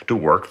willing to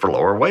work for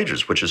lower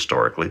wages, which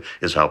historically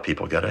is how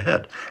people get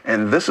ahead.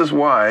 And this is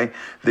why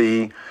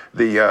the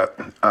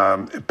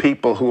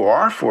people who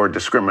are for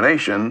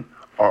discrimination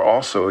are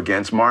also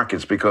against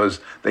markets, because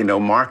they know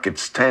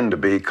markets tend to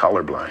be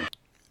colorblind.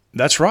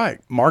 That's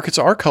right. Markets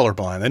are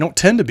colorblind. They don't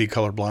tend to be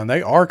colorblind.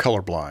 They are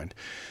colorblind.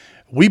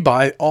 We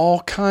buy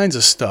all kinds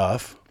of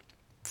stuff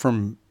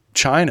from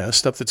China,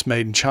 stuff that's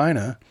made in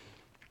China.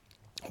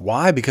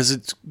 Why? Because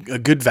it's a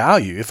good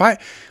value. If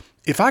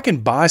I can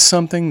buy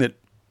something that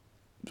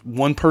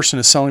one person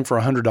is selling for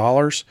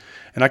 $100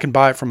 and I can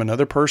buy it from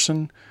another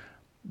person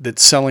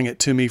that's selling it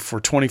to me for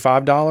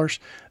 $25,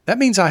 that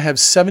means I have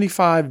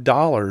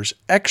 $75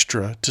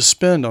 extra to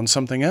spend on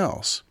something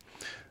else.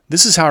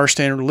 This is how our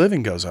standard of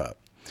living goes up.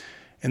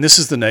 And this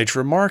is the nature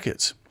of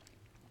markets.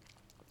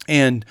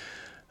 And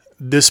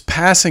this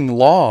passing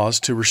laws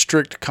to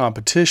restrict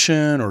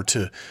competition or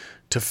to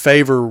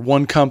favor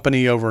one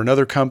company over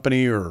another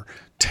company or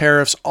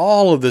tariffs,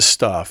 all of this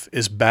stuff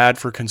is bad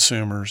for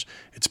consumers.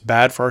 It's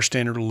bad for our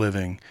standard of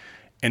living,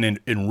 and it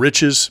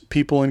enriches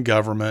people in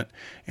government,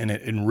 and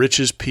it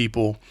enriches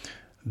people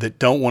that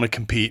don't want to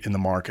compete in the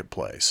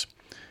marketplace.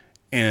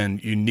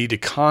 And you need to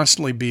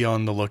constantly be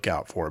on the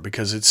lookout for it,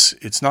 because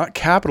it's not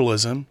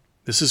capitalism.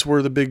 This is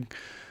where the big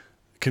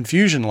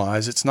confusion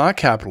lies. It's not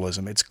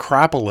capitalism. It's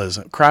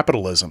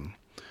crapitalism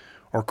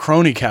or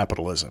crony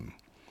capitalism.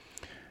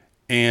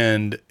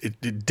 And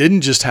it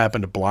didn't just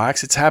happen to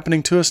blacks. It's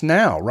happening to us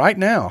now, right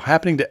now,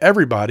 happening to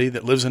everybody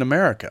that lives in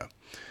America.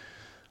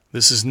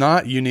 This is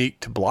not unique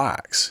to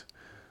blacks,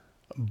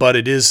 but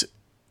it is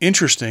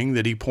interesting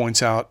that he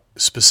points out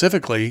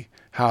specifically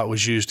how it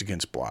was used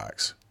against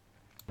blacks.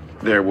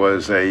 There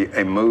was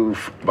a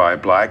move by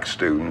black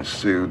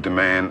students to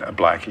demand a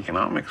black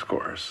economics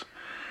course.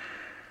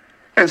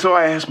 And so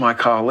I asked my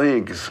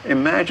colleagues,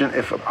 imagine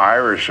if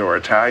Irish or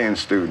Italian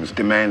students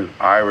demanded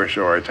Irish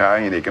or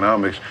Italian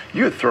economics,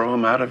 you'd throw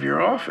them out of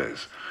your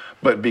office.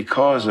 But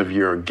because of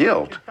your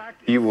guilt,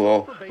 you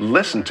will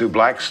listen to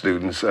black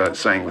students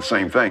saying the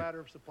same thing.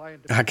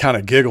 I kind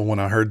of giggle when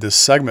I heard this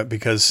segment,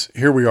 because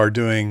here we are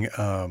doing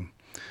a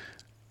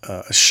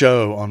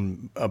show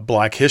on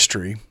Black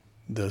history.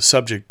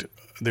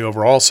 The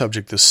overall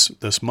subject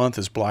this month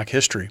is Black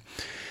history.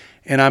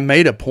 And I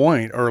made a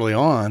point early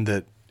on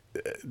that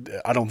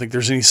I don't think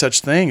there's any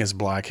such thing as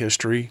Black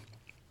history,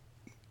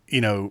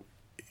 in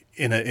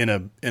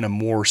a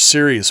more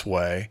serious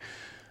way.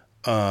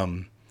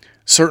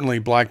 Certainly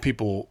black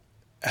people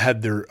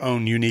had their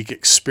own unique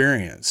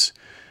experience,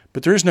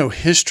 but there is no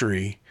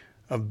history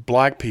of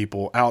black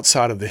people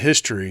outside of the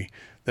history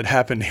that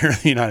happened here in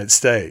the United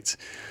States.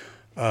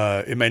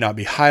 It may not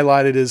be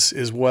highlighted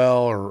as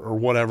well or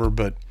whatever,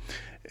 but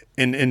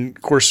and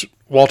of course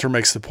Walter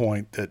makes the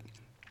point that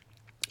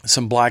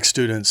some black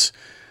students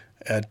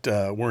at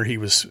where he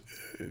was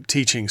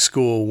teaching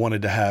school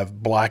wanted to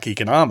have black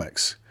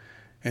economics.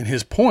 And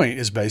his point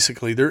is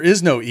basically there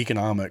is no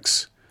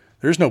economics.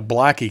 There's no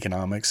black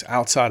economics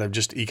outside of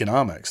just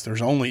economics.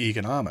 There's only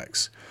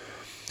economics.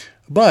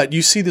 But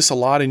you see this a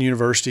lot in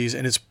universities,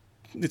 and it's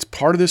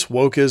part of this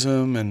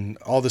wokeism and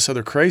all this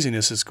other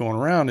craziness that's going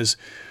around is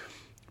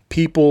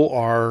people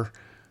are,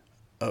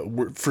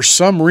 for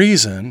some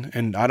reason,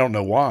 and I don't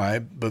know why,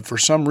 but for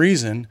some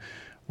reason,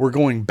 we're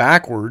going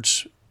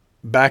backwards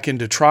back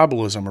into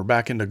tribalism or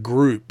back into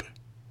group.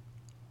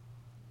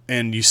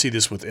 And you see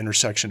this with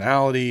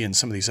intersectionality and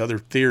some of these other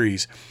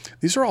theories.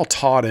 These are all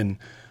taught in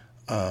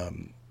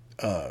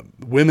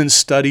women's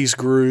studies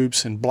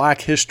groups and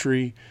black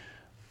history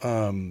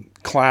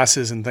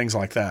classes and things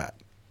like that.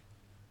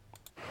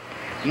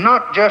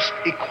 Not just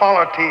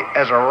equality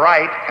as a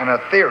right and a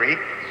theory,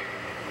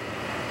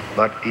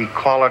 but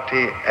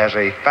equality as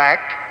a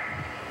fact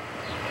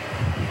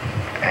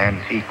and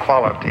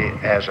equality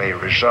as a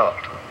result.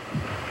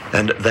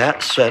 And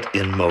that set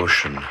in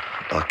motion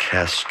a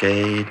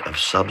cascade of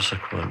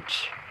subsequent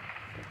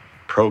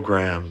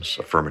programs,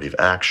 affirmative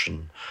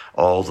action,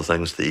 all the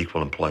things the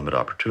Equal Employment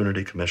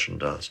Opportunity Commission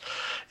does.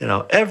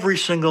 Every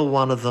single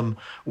one of them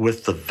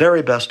with the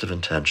very best of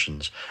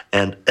intentions,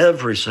 and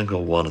every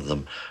single one of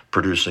them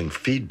producing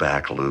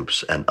feedback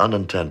loops and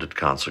unintended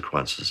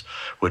consequences,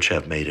 which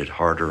have made it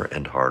harder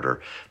and harder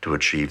to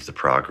achieve the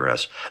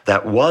progress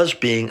that was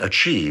being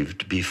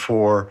achieved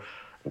before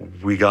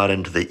we got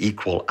into the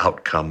equal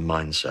outcome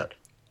mindset.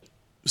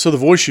 So the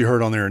voice you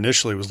heard on there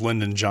initially was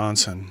Lyndon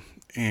Johnson,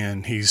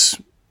 and he's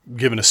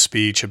given a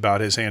speech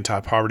about his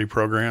anti-poverty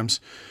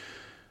programs,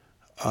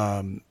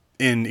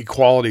 in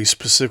equality,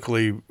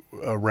 specifically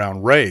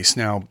around race.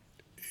 Now,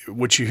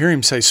 what you hear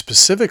him say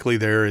specifically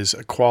there is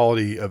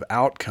equality of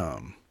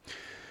outcome.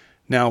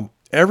 Now,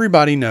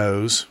 everybody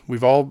knows,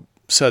 we've all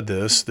said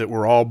this, that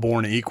we're all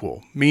born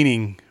equal,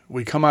 meaning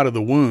we come out of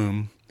the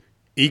womb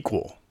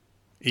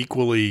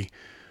equally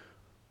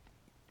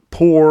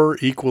poor,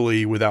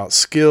 equally without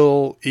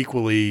skill,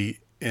 equally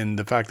in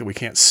the fact that we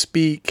can't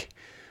speak.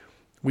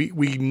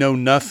 We know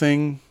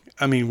nothing.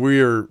 I mean,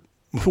 we are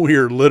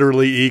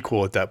literally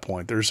equal at that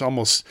point.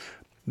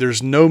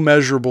 There's no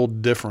measurable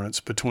difference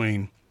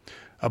between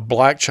a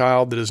black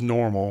child that is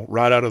normal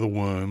right out of the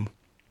womb,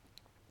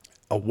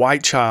 a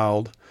white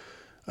child,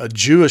 a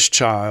Jewish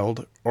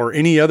child, or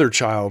any other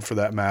child for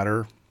that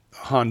matter,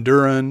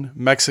 Honduran,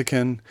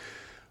 Mexican.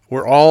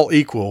 We're all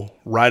equal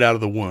right out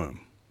of the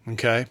womb.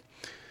 Okay?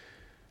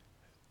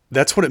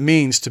 That's what it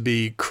means to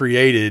be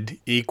created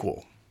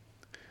equal.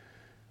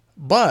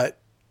 But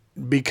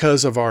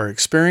because of our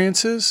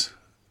experiences,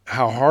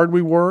 how hard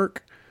we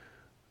work,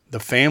 the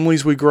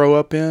families we grow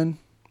up in,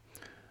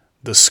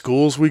 the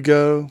schools we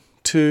go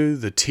to,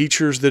 the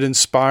teachers that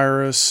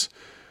inspire us,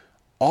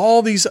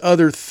 all these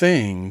other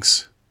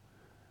things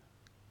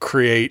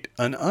create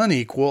an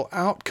unequal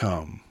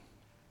outcome.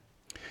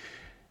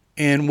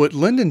 And what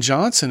Lyndon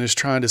Johnson is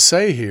trying to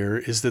say here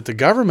is that the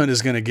government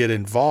is going to get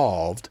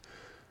involved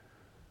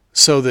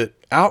so that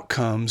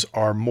outcomes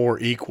are more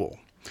equal.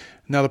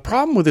 Now, the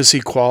problem with this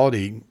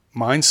equality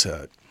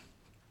mindset,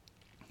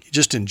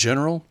 just in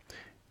general,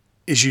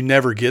 is you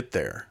never get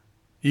there.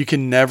 You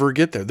can never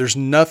get there. There's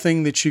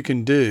nothing that you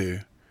can do,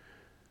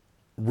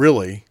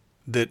 really,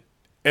 that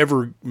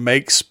ever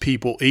makes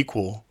people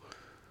equal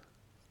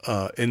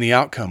in the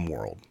outcome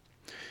world.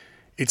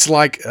 It's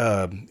like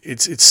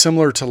it's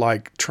similar to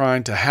like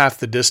trying to half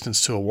the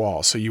distance to a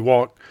wall. So you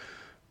walk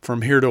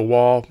from here to a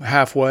wall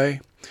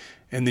halfway,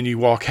 and then you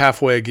walk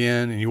halfway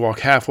again, and you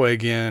walk halfway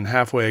again, and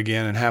halfway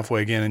again, and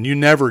halfway again, and you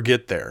never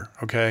get there,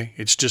 okay?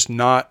 It's just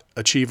not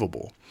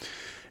achievable.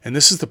 And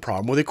this is the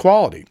problem with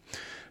equality.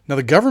 Now,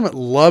 the government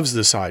loves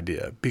this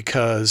idea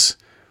because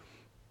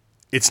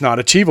it's not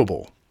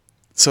achievable.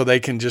 So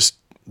they can just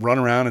run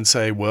around and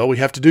say, well, we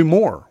have to do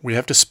more. We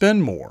have to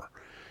spend more.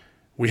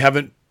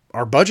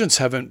 Our budgets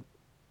haven't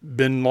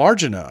been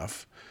large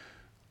enough.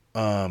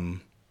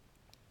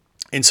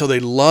 And so they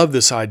love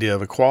this idea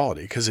of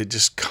equality because it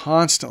just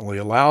constantly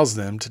allows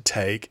them to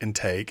take and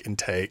take and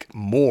take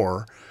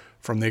more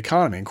from the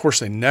economy. And of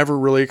course, they never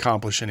really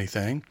accomplish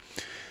anything.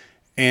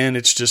 And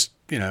it's just,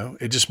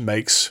 it just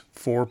makes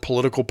for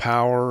political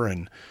power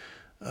and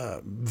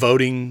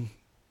voting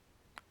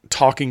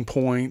talking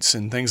points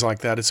and things like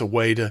that. It's a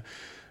way to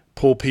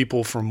pull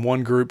people from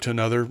one group to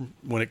another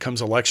when it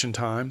comes election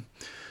time.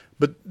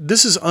 But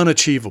this is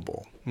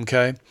unachievable,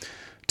 okay?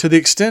 To the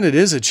extent it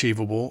is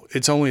achievable,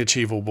 it's only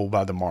achievable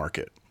by the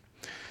market.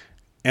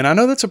 And I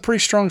know that's a pretty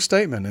strong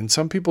statement, and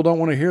some people don't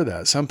want to hear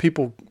that. Some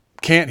people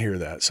can't hear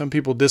that. Some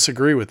people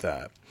disagree with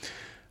that.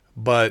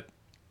 But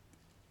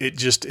it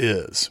just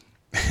is.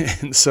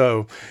 And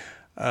so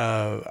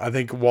I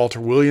think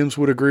Walter Williams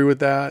would agree with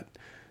that.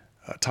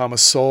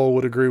 Thomas Sowell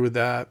would agree with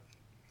that.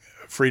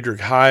 Friedrich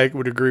Hayek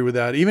would agree with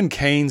that. Even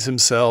Keynes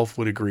himself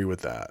would agree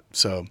with that.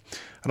 So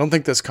I don't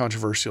think that's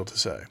controversial to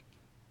say.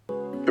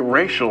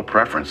 Racial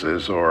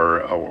preferences or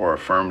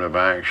affirmative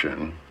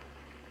action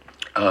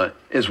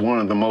is one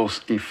of the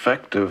most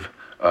effective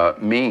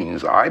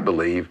means, I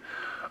believe,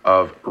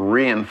 of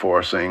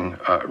reinforcing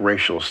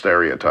racial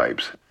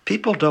stereotypes.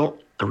 People don't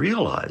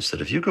realize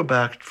that if you go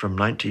back from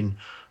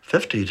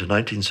 1950 to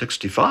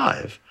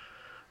 1965,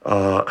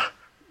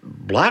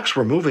 blacks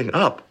were moving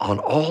up on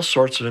all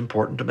sorts of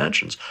important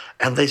dimensions,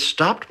 and they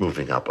stopped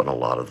moving up on a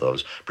lot of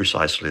those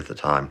precisely at the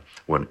time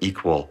when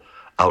equal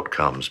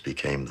outcomes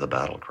became the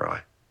battle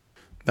cry.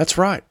 That's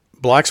right.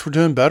 Blacks were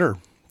doing better.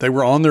 They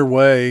were on their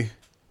way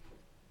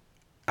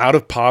out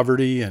of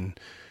poverty and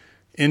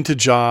into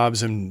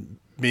jobs and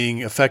being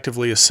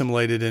effectively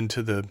assimilated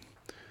into the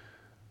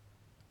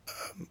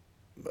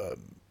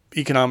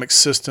economic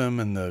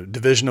system and the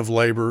division of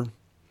labor.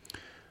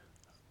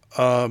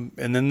 And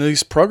then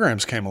these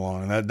programs came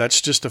along, and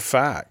that's just a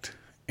fact.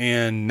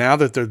 And now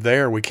that they're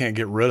there, we can't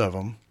get rid of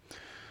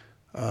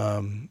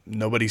them.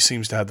 Nobody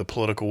seems to have the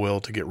political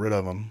will to get rid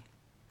of them.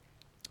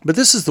 But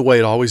this is the way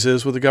it always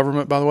is with the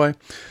government, by the way.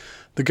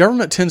 The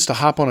government tends to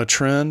hop on a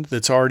trend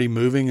that's already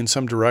moving in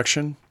some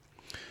direction.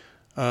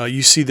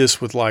 You see this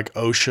with like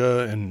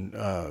OSHA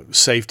and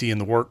safety in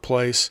the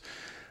workplace.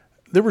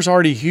 there was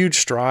already huge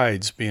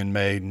strides being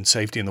made in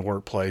safety in the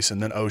workplace,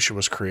 and then OSHA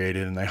was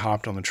created, and they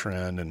hopped on the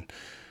trend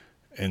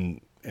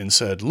and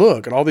said,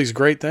 look at all these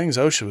great things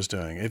OSHA was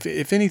doing.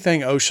 If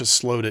anything, OSHA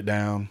slowed it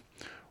down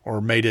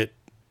or made it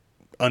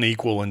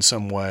unequal in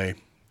some way,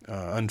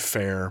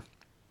 unfair.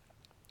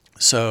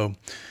 So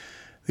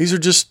these are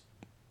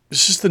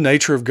it's just the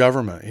nature of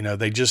government. You know,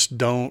 they just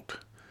don't,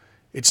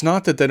 it's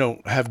not that they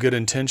don't have good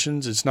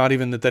intentions. It's not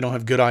even that they don't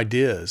have good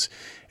ideas.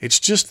 It's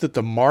just that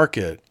the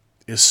market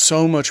is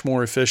so much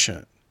more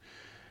efficient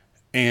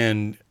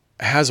and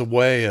has a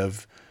way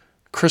of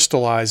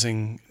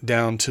crystallizing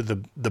down to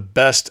the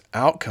best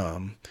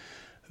outcome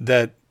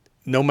that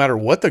no matter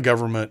what the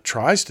government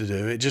tries to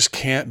do, it just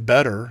can't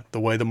better the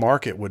way the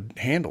market would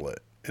handle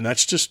it. And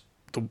that's just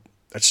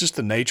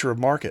the nature of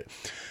market.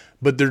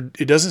 But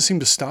it doesn't seem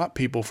to stop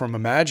people from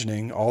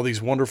imagining all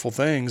these wonderful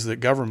things that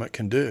government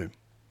can do.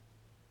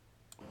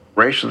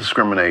 Racial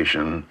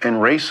discrimination and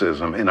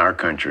racism in our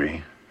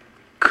country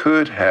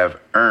could have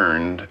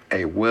earned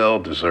a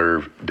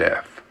well-deserved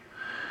death.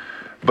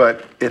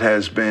 But it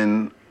has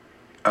been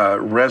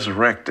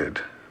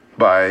resurrected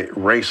by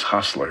race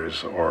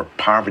hustlers, or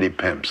poverty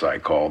pimps, I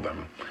call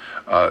them,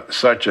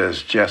 such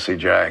as Jesse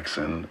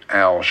Jackson,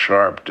 Al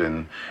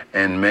Sharpton,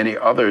 and many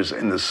others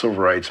in the civil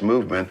rights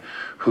movement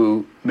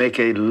who make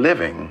a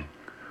living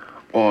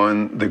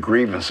on the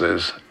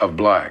grievances of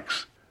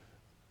blacks.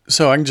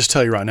 So I can just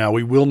tell you right now,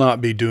 we will not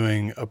be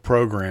doing a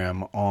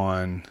program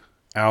on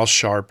Al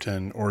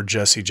Sharpton or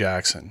Jesse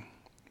Jackson,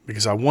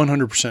 because I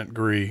 100%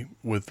 agree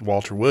with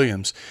Walter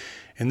Williams.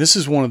 And this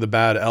is one of the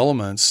bad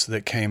elements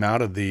that came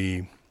out of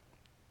the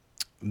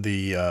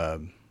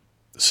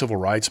civil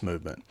rights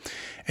movement.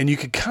 And you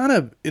could kind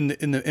of, in the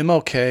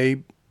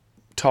MLK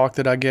talk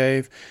that I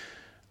gave,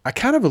 I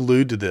kind of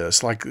allude to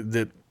this, like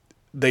that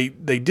they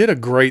did a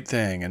great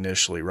thing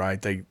initially,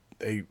 right?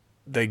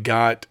 They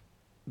got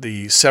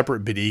the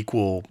separate but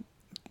equal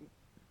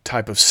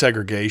type of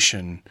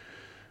segregation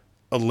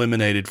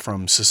eliminated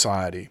from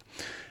society.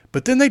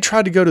 But then they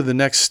tried to go to the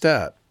next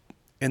step.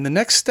 And the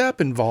next step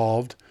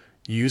involved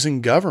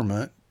using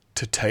government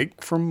to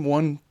take from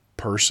one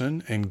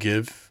person and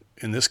give,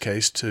 in this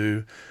case,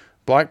 to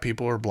black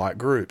people or black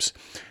groups.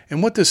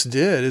 And what this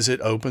did is it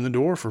opened the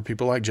door for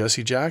people like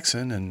Jesse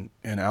Jackson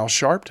and Al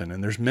Sharpton,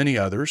 and there's many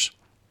others.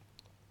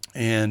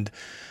 And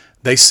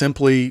they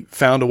simply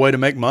found a way to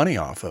make money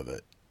off of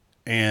it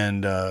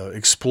and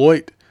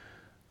exploit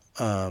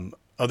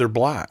other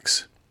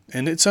blacks.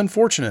 And it's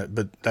unfortunate,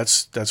 but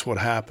that's what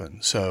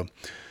happened. So,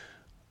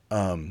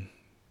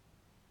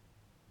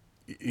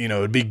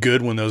 it'd be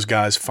good when those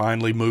guys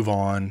finally move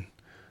on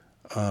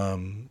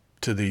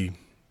to the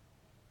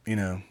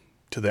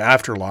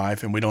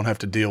afterlife, and we don't have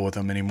to deal with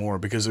them anymore,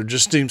 because there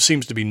just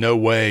seems to be no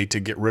way to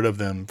get rid of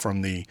them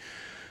from the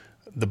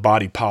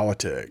body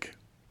politic.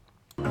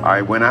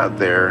 I went out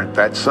there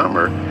that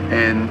summer,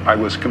 and I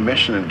was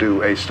commissioned to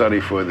do a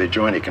study for the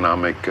Joint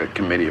Economic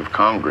Committee of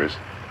Congress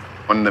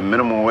on the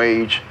minimum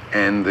wage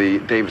and the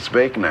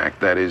Davis-Bacon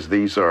Act. That is,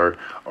 these are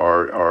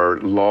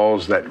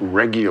laws that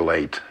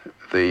regulate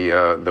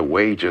the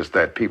wages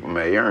that people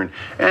may earn.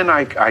 And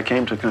I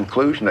came to the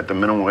conclusion that the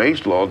minimum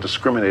wage law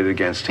discriminated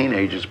against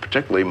teenagers,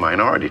 particularly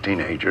minority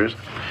teenagers,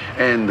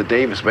 and the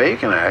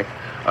Davis-Bacon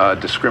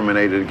Act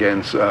discriminated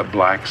against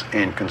blacks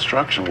in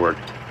construction work.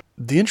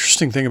 The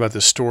interesting thing about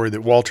this story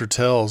that Walter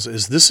tells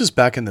is this is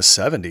back in the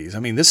 70s. I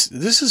mean, this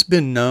has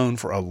been known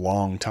for a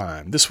long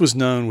time. This was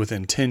known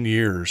within 10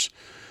 years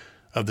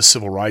of the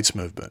civil rights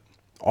movement.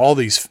 All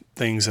these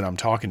things that I'm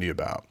talking to you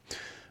about.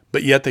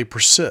 But yet they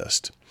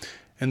persist.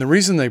 And the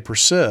reason they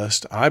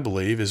persist, I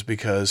believe, is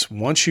because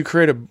once you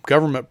create a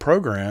government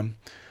program,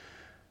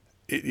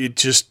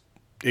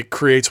 it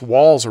creates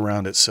walls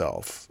around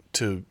itself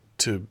to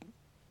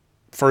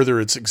further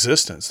its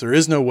existence. There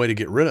is no way to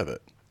get rid of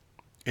it.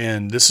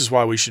 And this is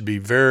why we should be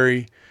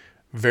very,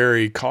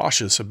 very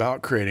cautious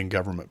about creating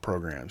government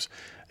programs.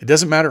 It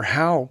doesn't matter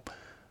how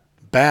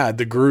bad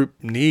the group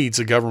needs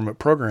a government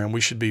program, we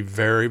should be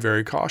very,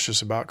 very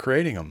cautious about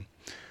creating them.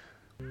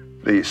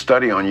 The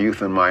study on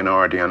youth and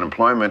minority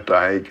unemployment,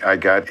 I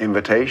got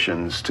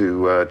invitations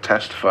to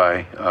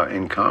testify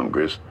in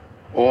Congress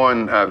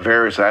on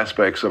various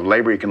aspects of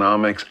labor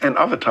economics and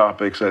other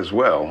topics as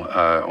well,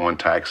 on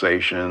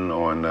taxation,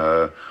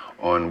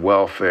 on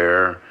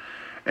welfare.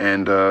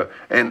 And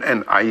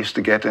I used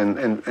to get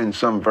in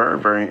some very,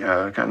 very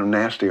kind of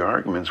nasty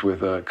arguments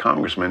with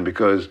congressmen,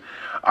 because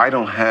I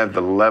don't have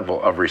the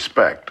level of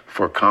respect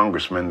for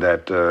congressmen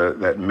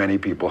that many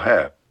people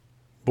have.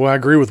 Boy, I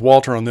agree with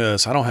Walter on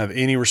this. I don't have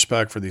any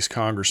respect for these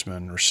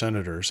congressmen or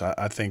senators.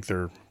 I think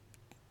they're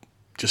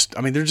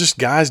just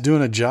guys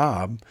doing a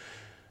job,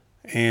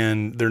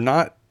 and they're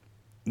not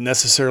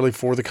necessarily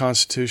for the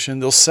Constitution.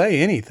 They'll say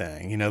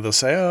anything. They'll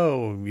say,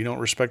 oh, you don't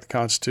respect the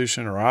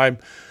Constitution, or I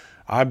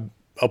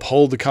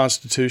uphold the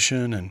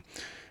Constitution, and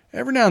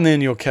every now and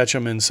then you'll catch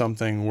them in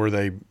something where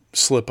they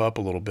slip up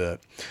a little bit.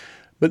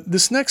 But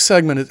this next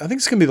segment, I think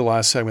it's going to be the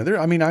last segment.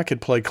 I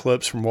could play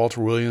clips from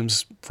Walter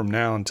Williams from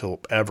now until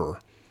ever.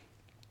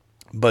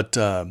 But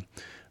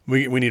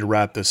we need to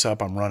wrap this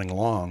up. I'm running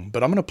long,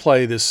 but I'm going to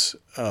play this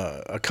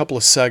a couple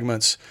of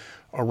segments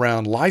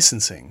around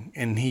licensing,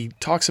 and he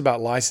talks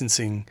about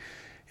licensing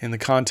in the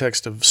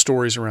context of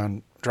stories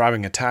around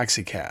driving a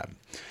taxi cab.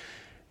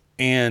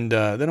 And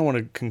then I want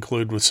to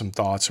conclude with some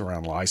thoughts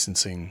around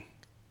licensing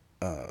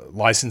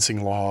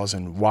laws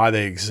and why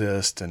they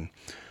exist and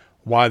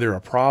why they're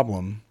a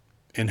problem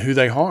and who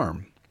they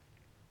harm.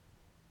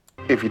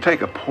 If you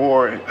take a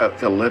poor,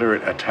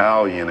 illiterate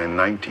Italian in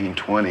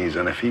 1920s,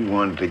 and if he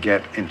wanted to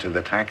get into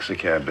the taxi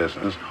cab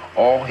business,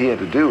 all he had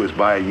to do was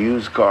buy a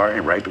used car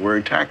and write the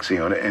word taxi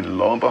on it, and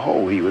lo and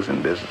behold, he was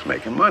in business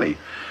making money.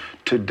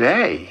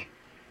 Today,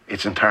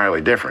 it's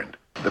entirely different.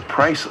 The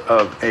price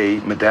of a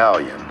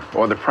medallion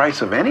or the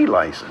price of any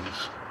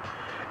license,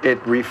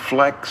 it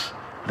reflects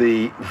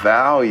the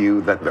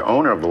value that the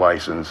owner of the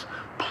license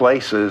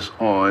places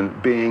on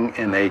being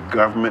in a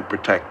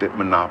government-protected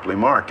monopoly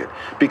market.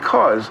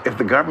 Because if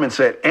the government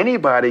said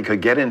anybody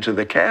could get into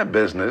the cab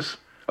business,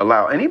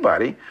 allow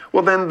anybody,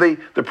 well then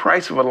the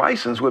price of a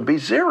license would be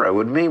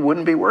zero. It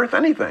wouldn't be worth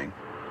anything.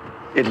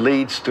 It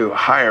leads to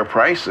higher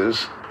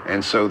prices,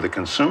 and so the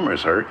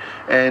consumers hurt,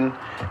 and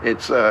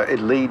it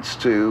leads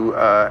to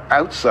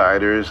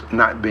outsiders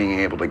not being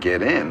able to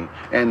get in.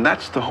 And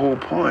that's the whole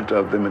point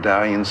of the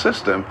medallion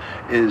system,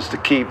 is to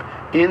keep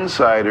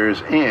insiders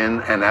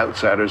in and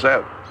outsiders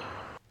out.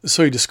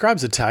 So he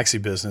describes the taxi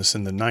business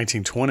in the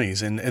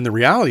 1920s, and the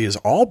reality is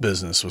all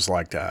business was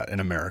like that in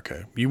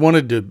America. You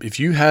wanted to,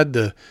 if you had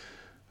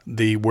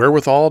the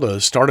wherewithal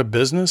to start a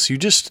business, you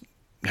just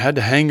had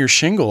to hang your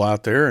shingle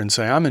out there and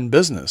say, I'm in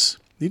business.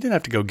 You didn't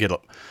have to go get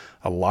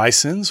a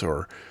license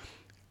or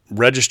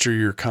register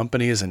your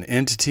company as an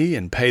entity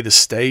and pay the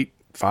state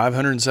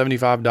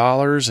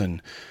 $575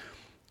 and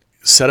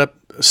set up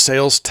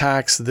sales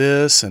tax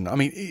this. And I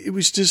mean, it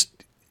was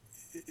just,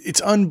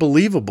 it's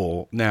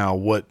unbelievable now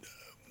what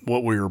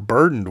we are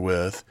burdened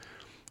with,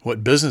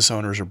 what business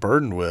owners are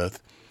burdened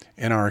with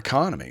in our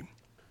economy.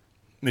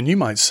 And you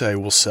might say,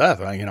 well, Seth,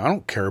 I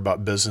don't care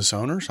about business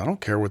owners. I don't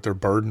care what they're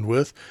burdened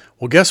with.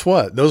 Well, guess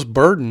what? Those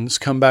burdens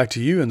come back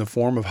to you in the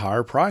form of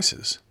higher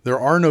prices. There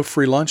are no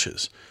free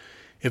lunches.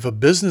 If a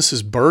business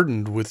is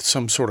burdened with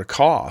some sort of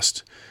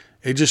cost,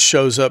 it just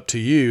shows up to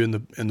you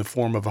in the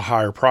form of a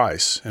higher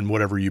price in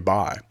whatever you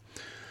buy.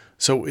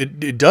 So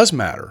it does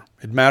matter.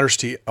 It matters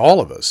to all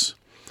of us.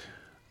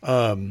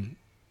 And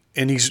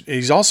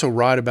he's also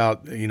right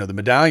about, the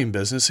medallion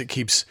business. It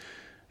keeps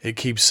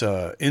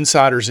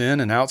insiders in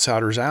and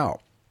outsiders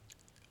out.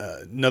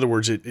 In other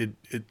words, it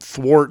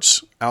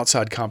thwarts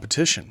outside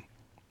competition.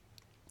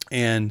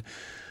 And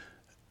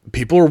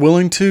people are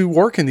willing to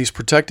work in these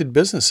protected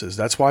businesses.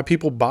 That's why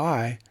people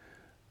buy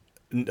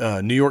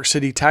New York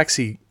City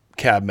taxi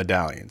cab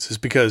medallions, is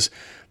because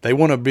they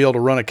want to be able to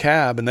run a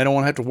cab and they don't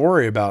want to have to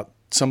worry about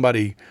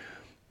somebody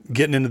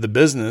getting into the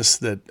business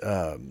that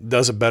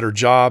does a better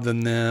job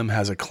than them,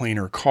 has a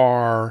cleaner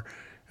car,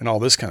 and all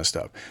this kind of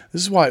stuff.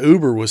 This is why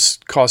Uber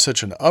caused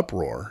such an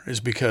uproar, is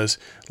because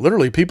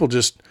literally people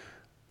just,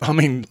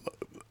 almost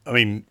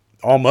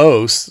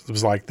it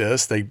was like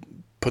this. They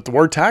put the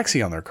word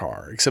taxi on their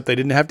car, except they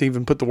didn't have to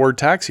even put the word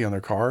taxi on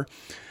their car.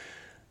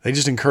 They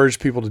just encouraged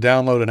people to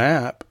download an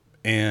app,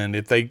 and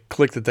if they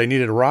clicked that they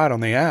needed a ride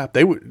on the app,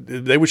 they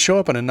would show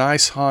up in a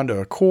nice Honda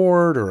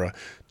Accord or a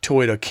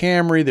Toyota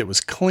Camry that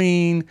was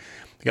clean.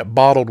 They got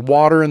bottled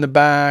water in the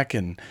back,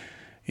 and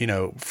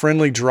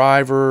friendly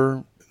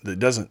driver.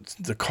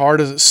 The car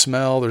doesn't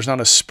smell. There's not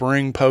a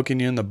spring poking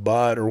you in the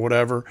butt or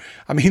whatever.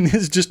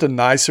 It's just a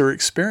nicer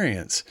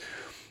experience.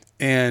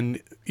 And,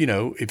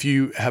 if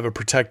you have a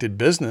protected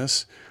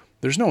business,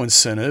 there's no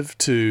incentive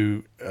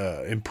to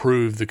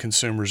improve the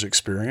consumer's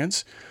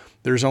experience.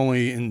 There's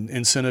only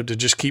incentive to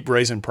just keep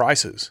raising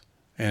prices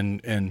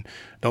and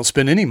don't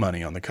spend any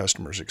money on the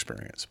customer's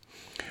experience.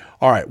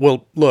 All right.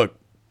 Well, look,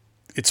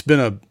 it's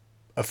been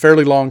a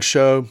fairly long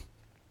show.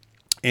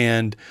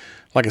 And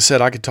like I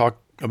said, I could talk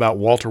about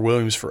Walter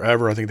Williams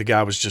forever. I think the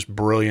guy was just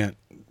brilliant.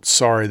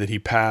 Sorry that he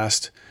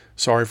passed.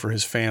 Sorry for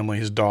his family,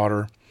 his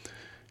daughter.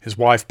 His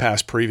wife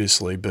passed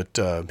previously, but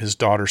his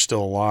daughter's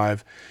still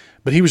alive.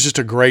 But he was just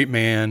a great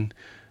man.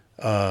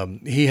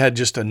 He had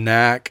just a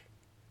knack.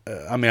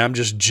 I'm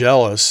just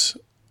jealous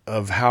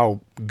of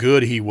how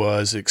good he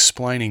was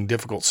explaining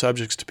difficult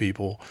subjects to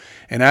people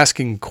and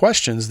asking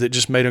questions that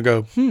just made him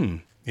go,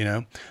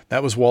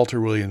 that was Walter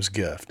Williams'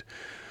 gift.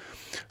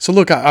 So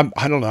look, I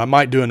don't know. I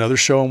might do another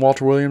show on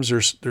Walter Williams.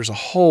 There's a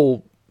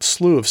whole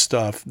slew of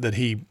stuff that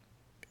he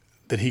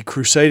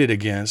crusaded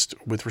against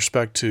with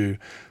respect to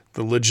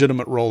the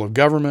legitimate role of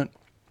government.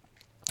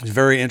 It's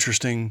very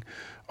interesting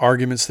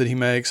arguments that he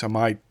makes. I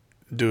might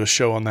do a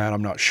show on that.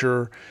 I'm not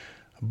sure,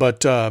 but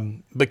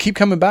keep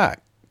coming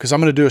back, because I'm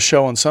going to do a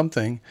show on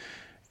something,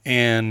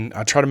 and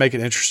I try to make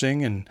it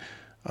interesting. And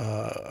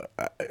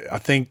I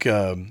think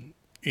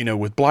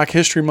with Black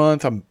History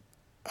Month, I'm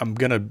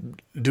going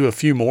to do a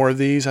few more of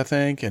these, I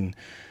think, and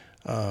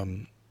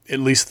at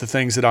least the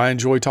things that I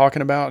enjoy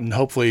talking about, and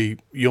hopefully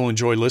you'll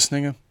enjoy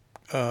listening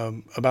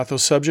about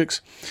those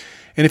subjects.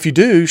 And if you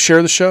do,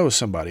 share the show with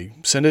somebody.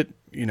 Send it,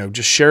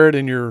 just share it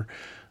in your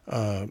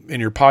in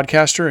your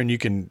podcaster, and you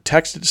can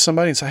text it to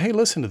somebody and say, "Hey,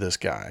 listen to this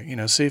guy.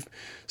 See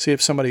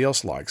if somebody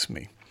else likes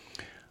me."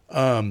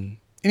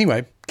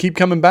 Anyway, keep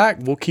coming back.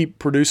 We'll keep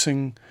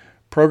producing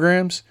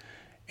programs,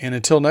 and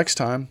until next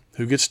time,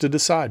 who gets to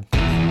decide?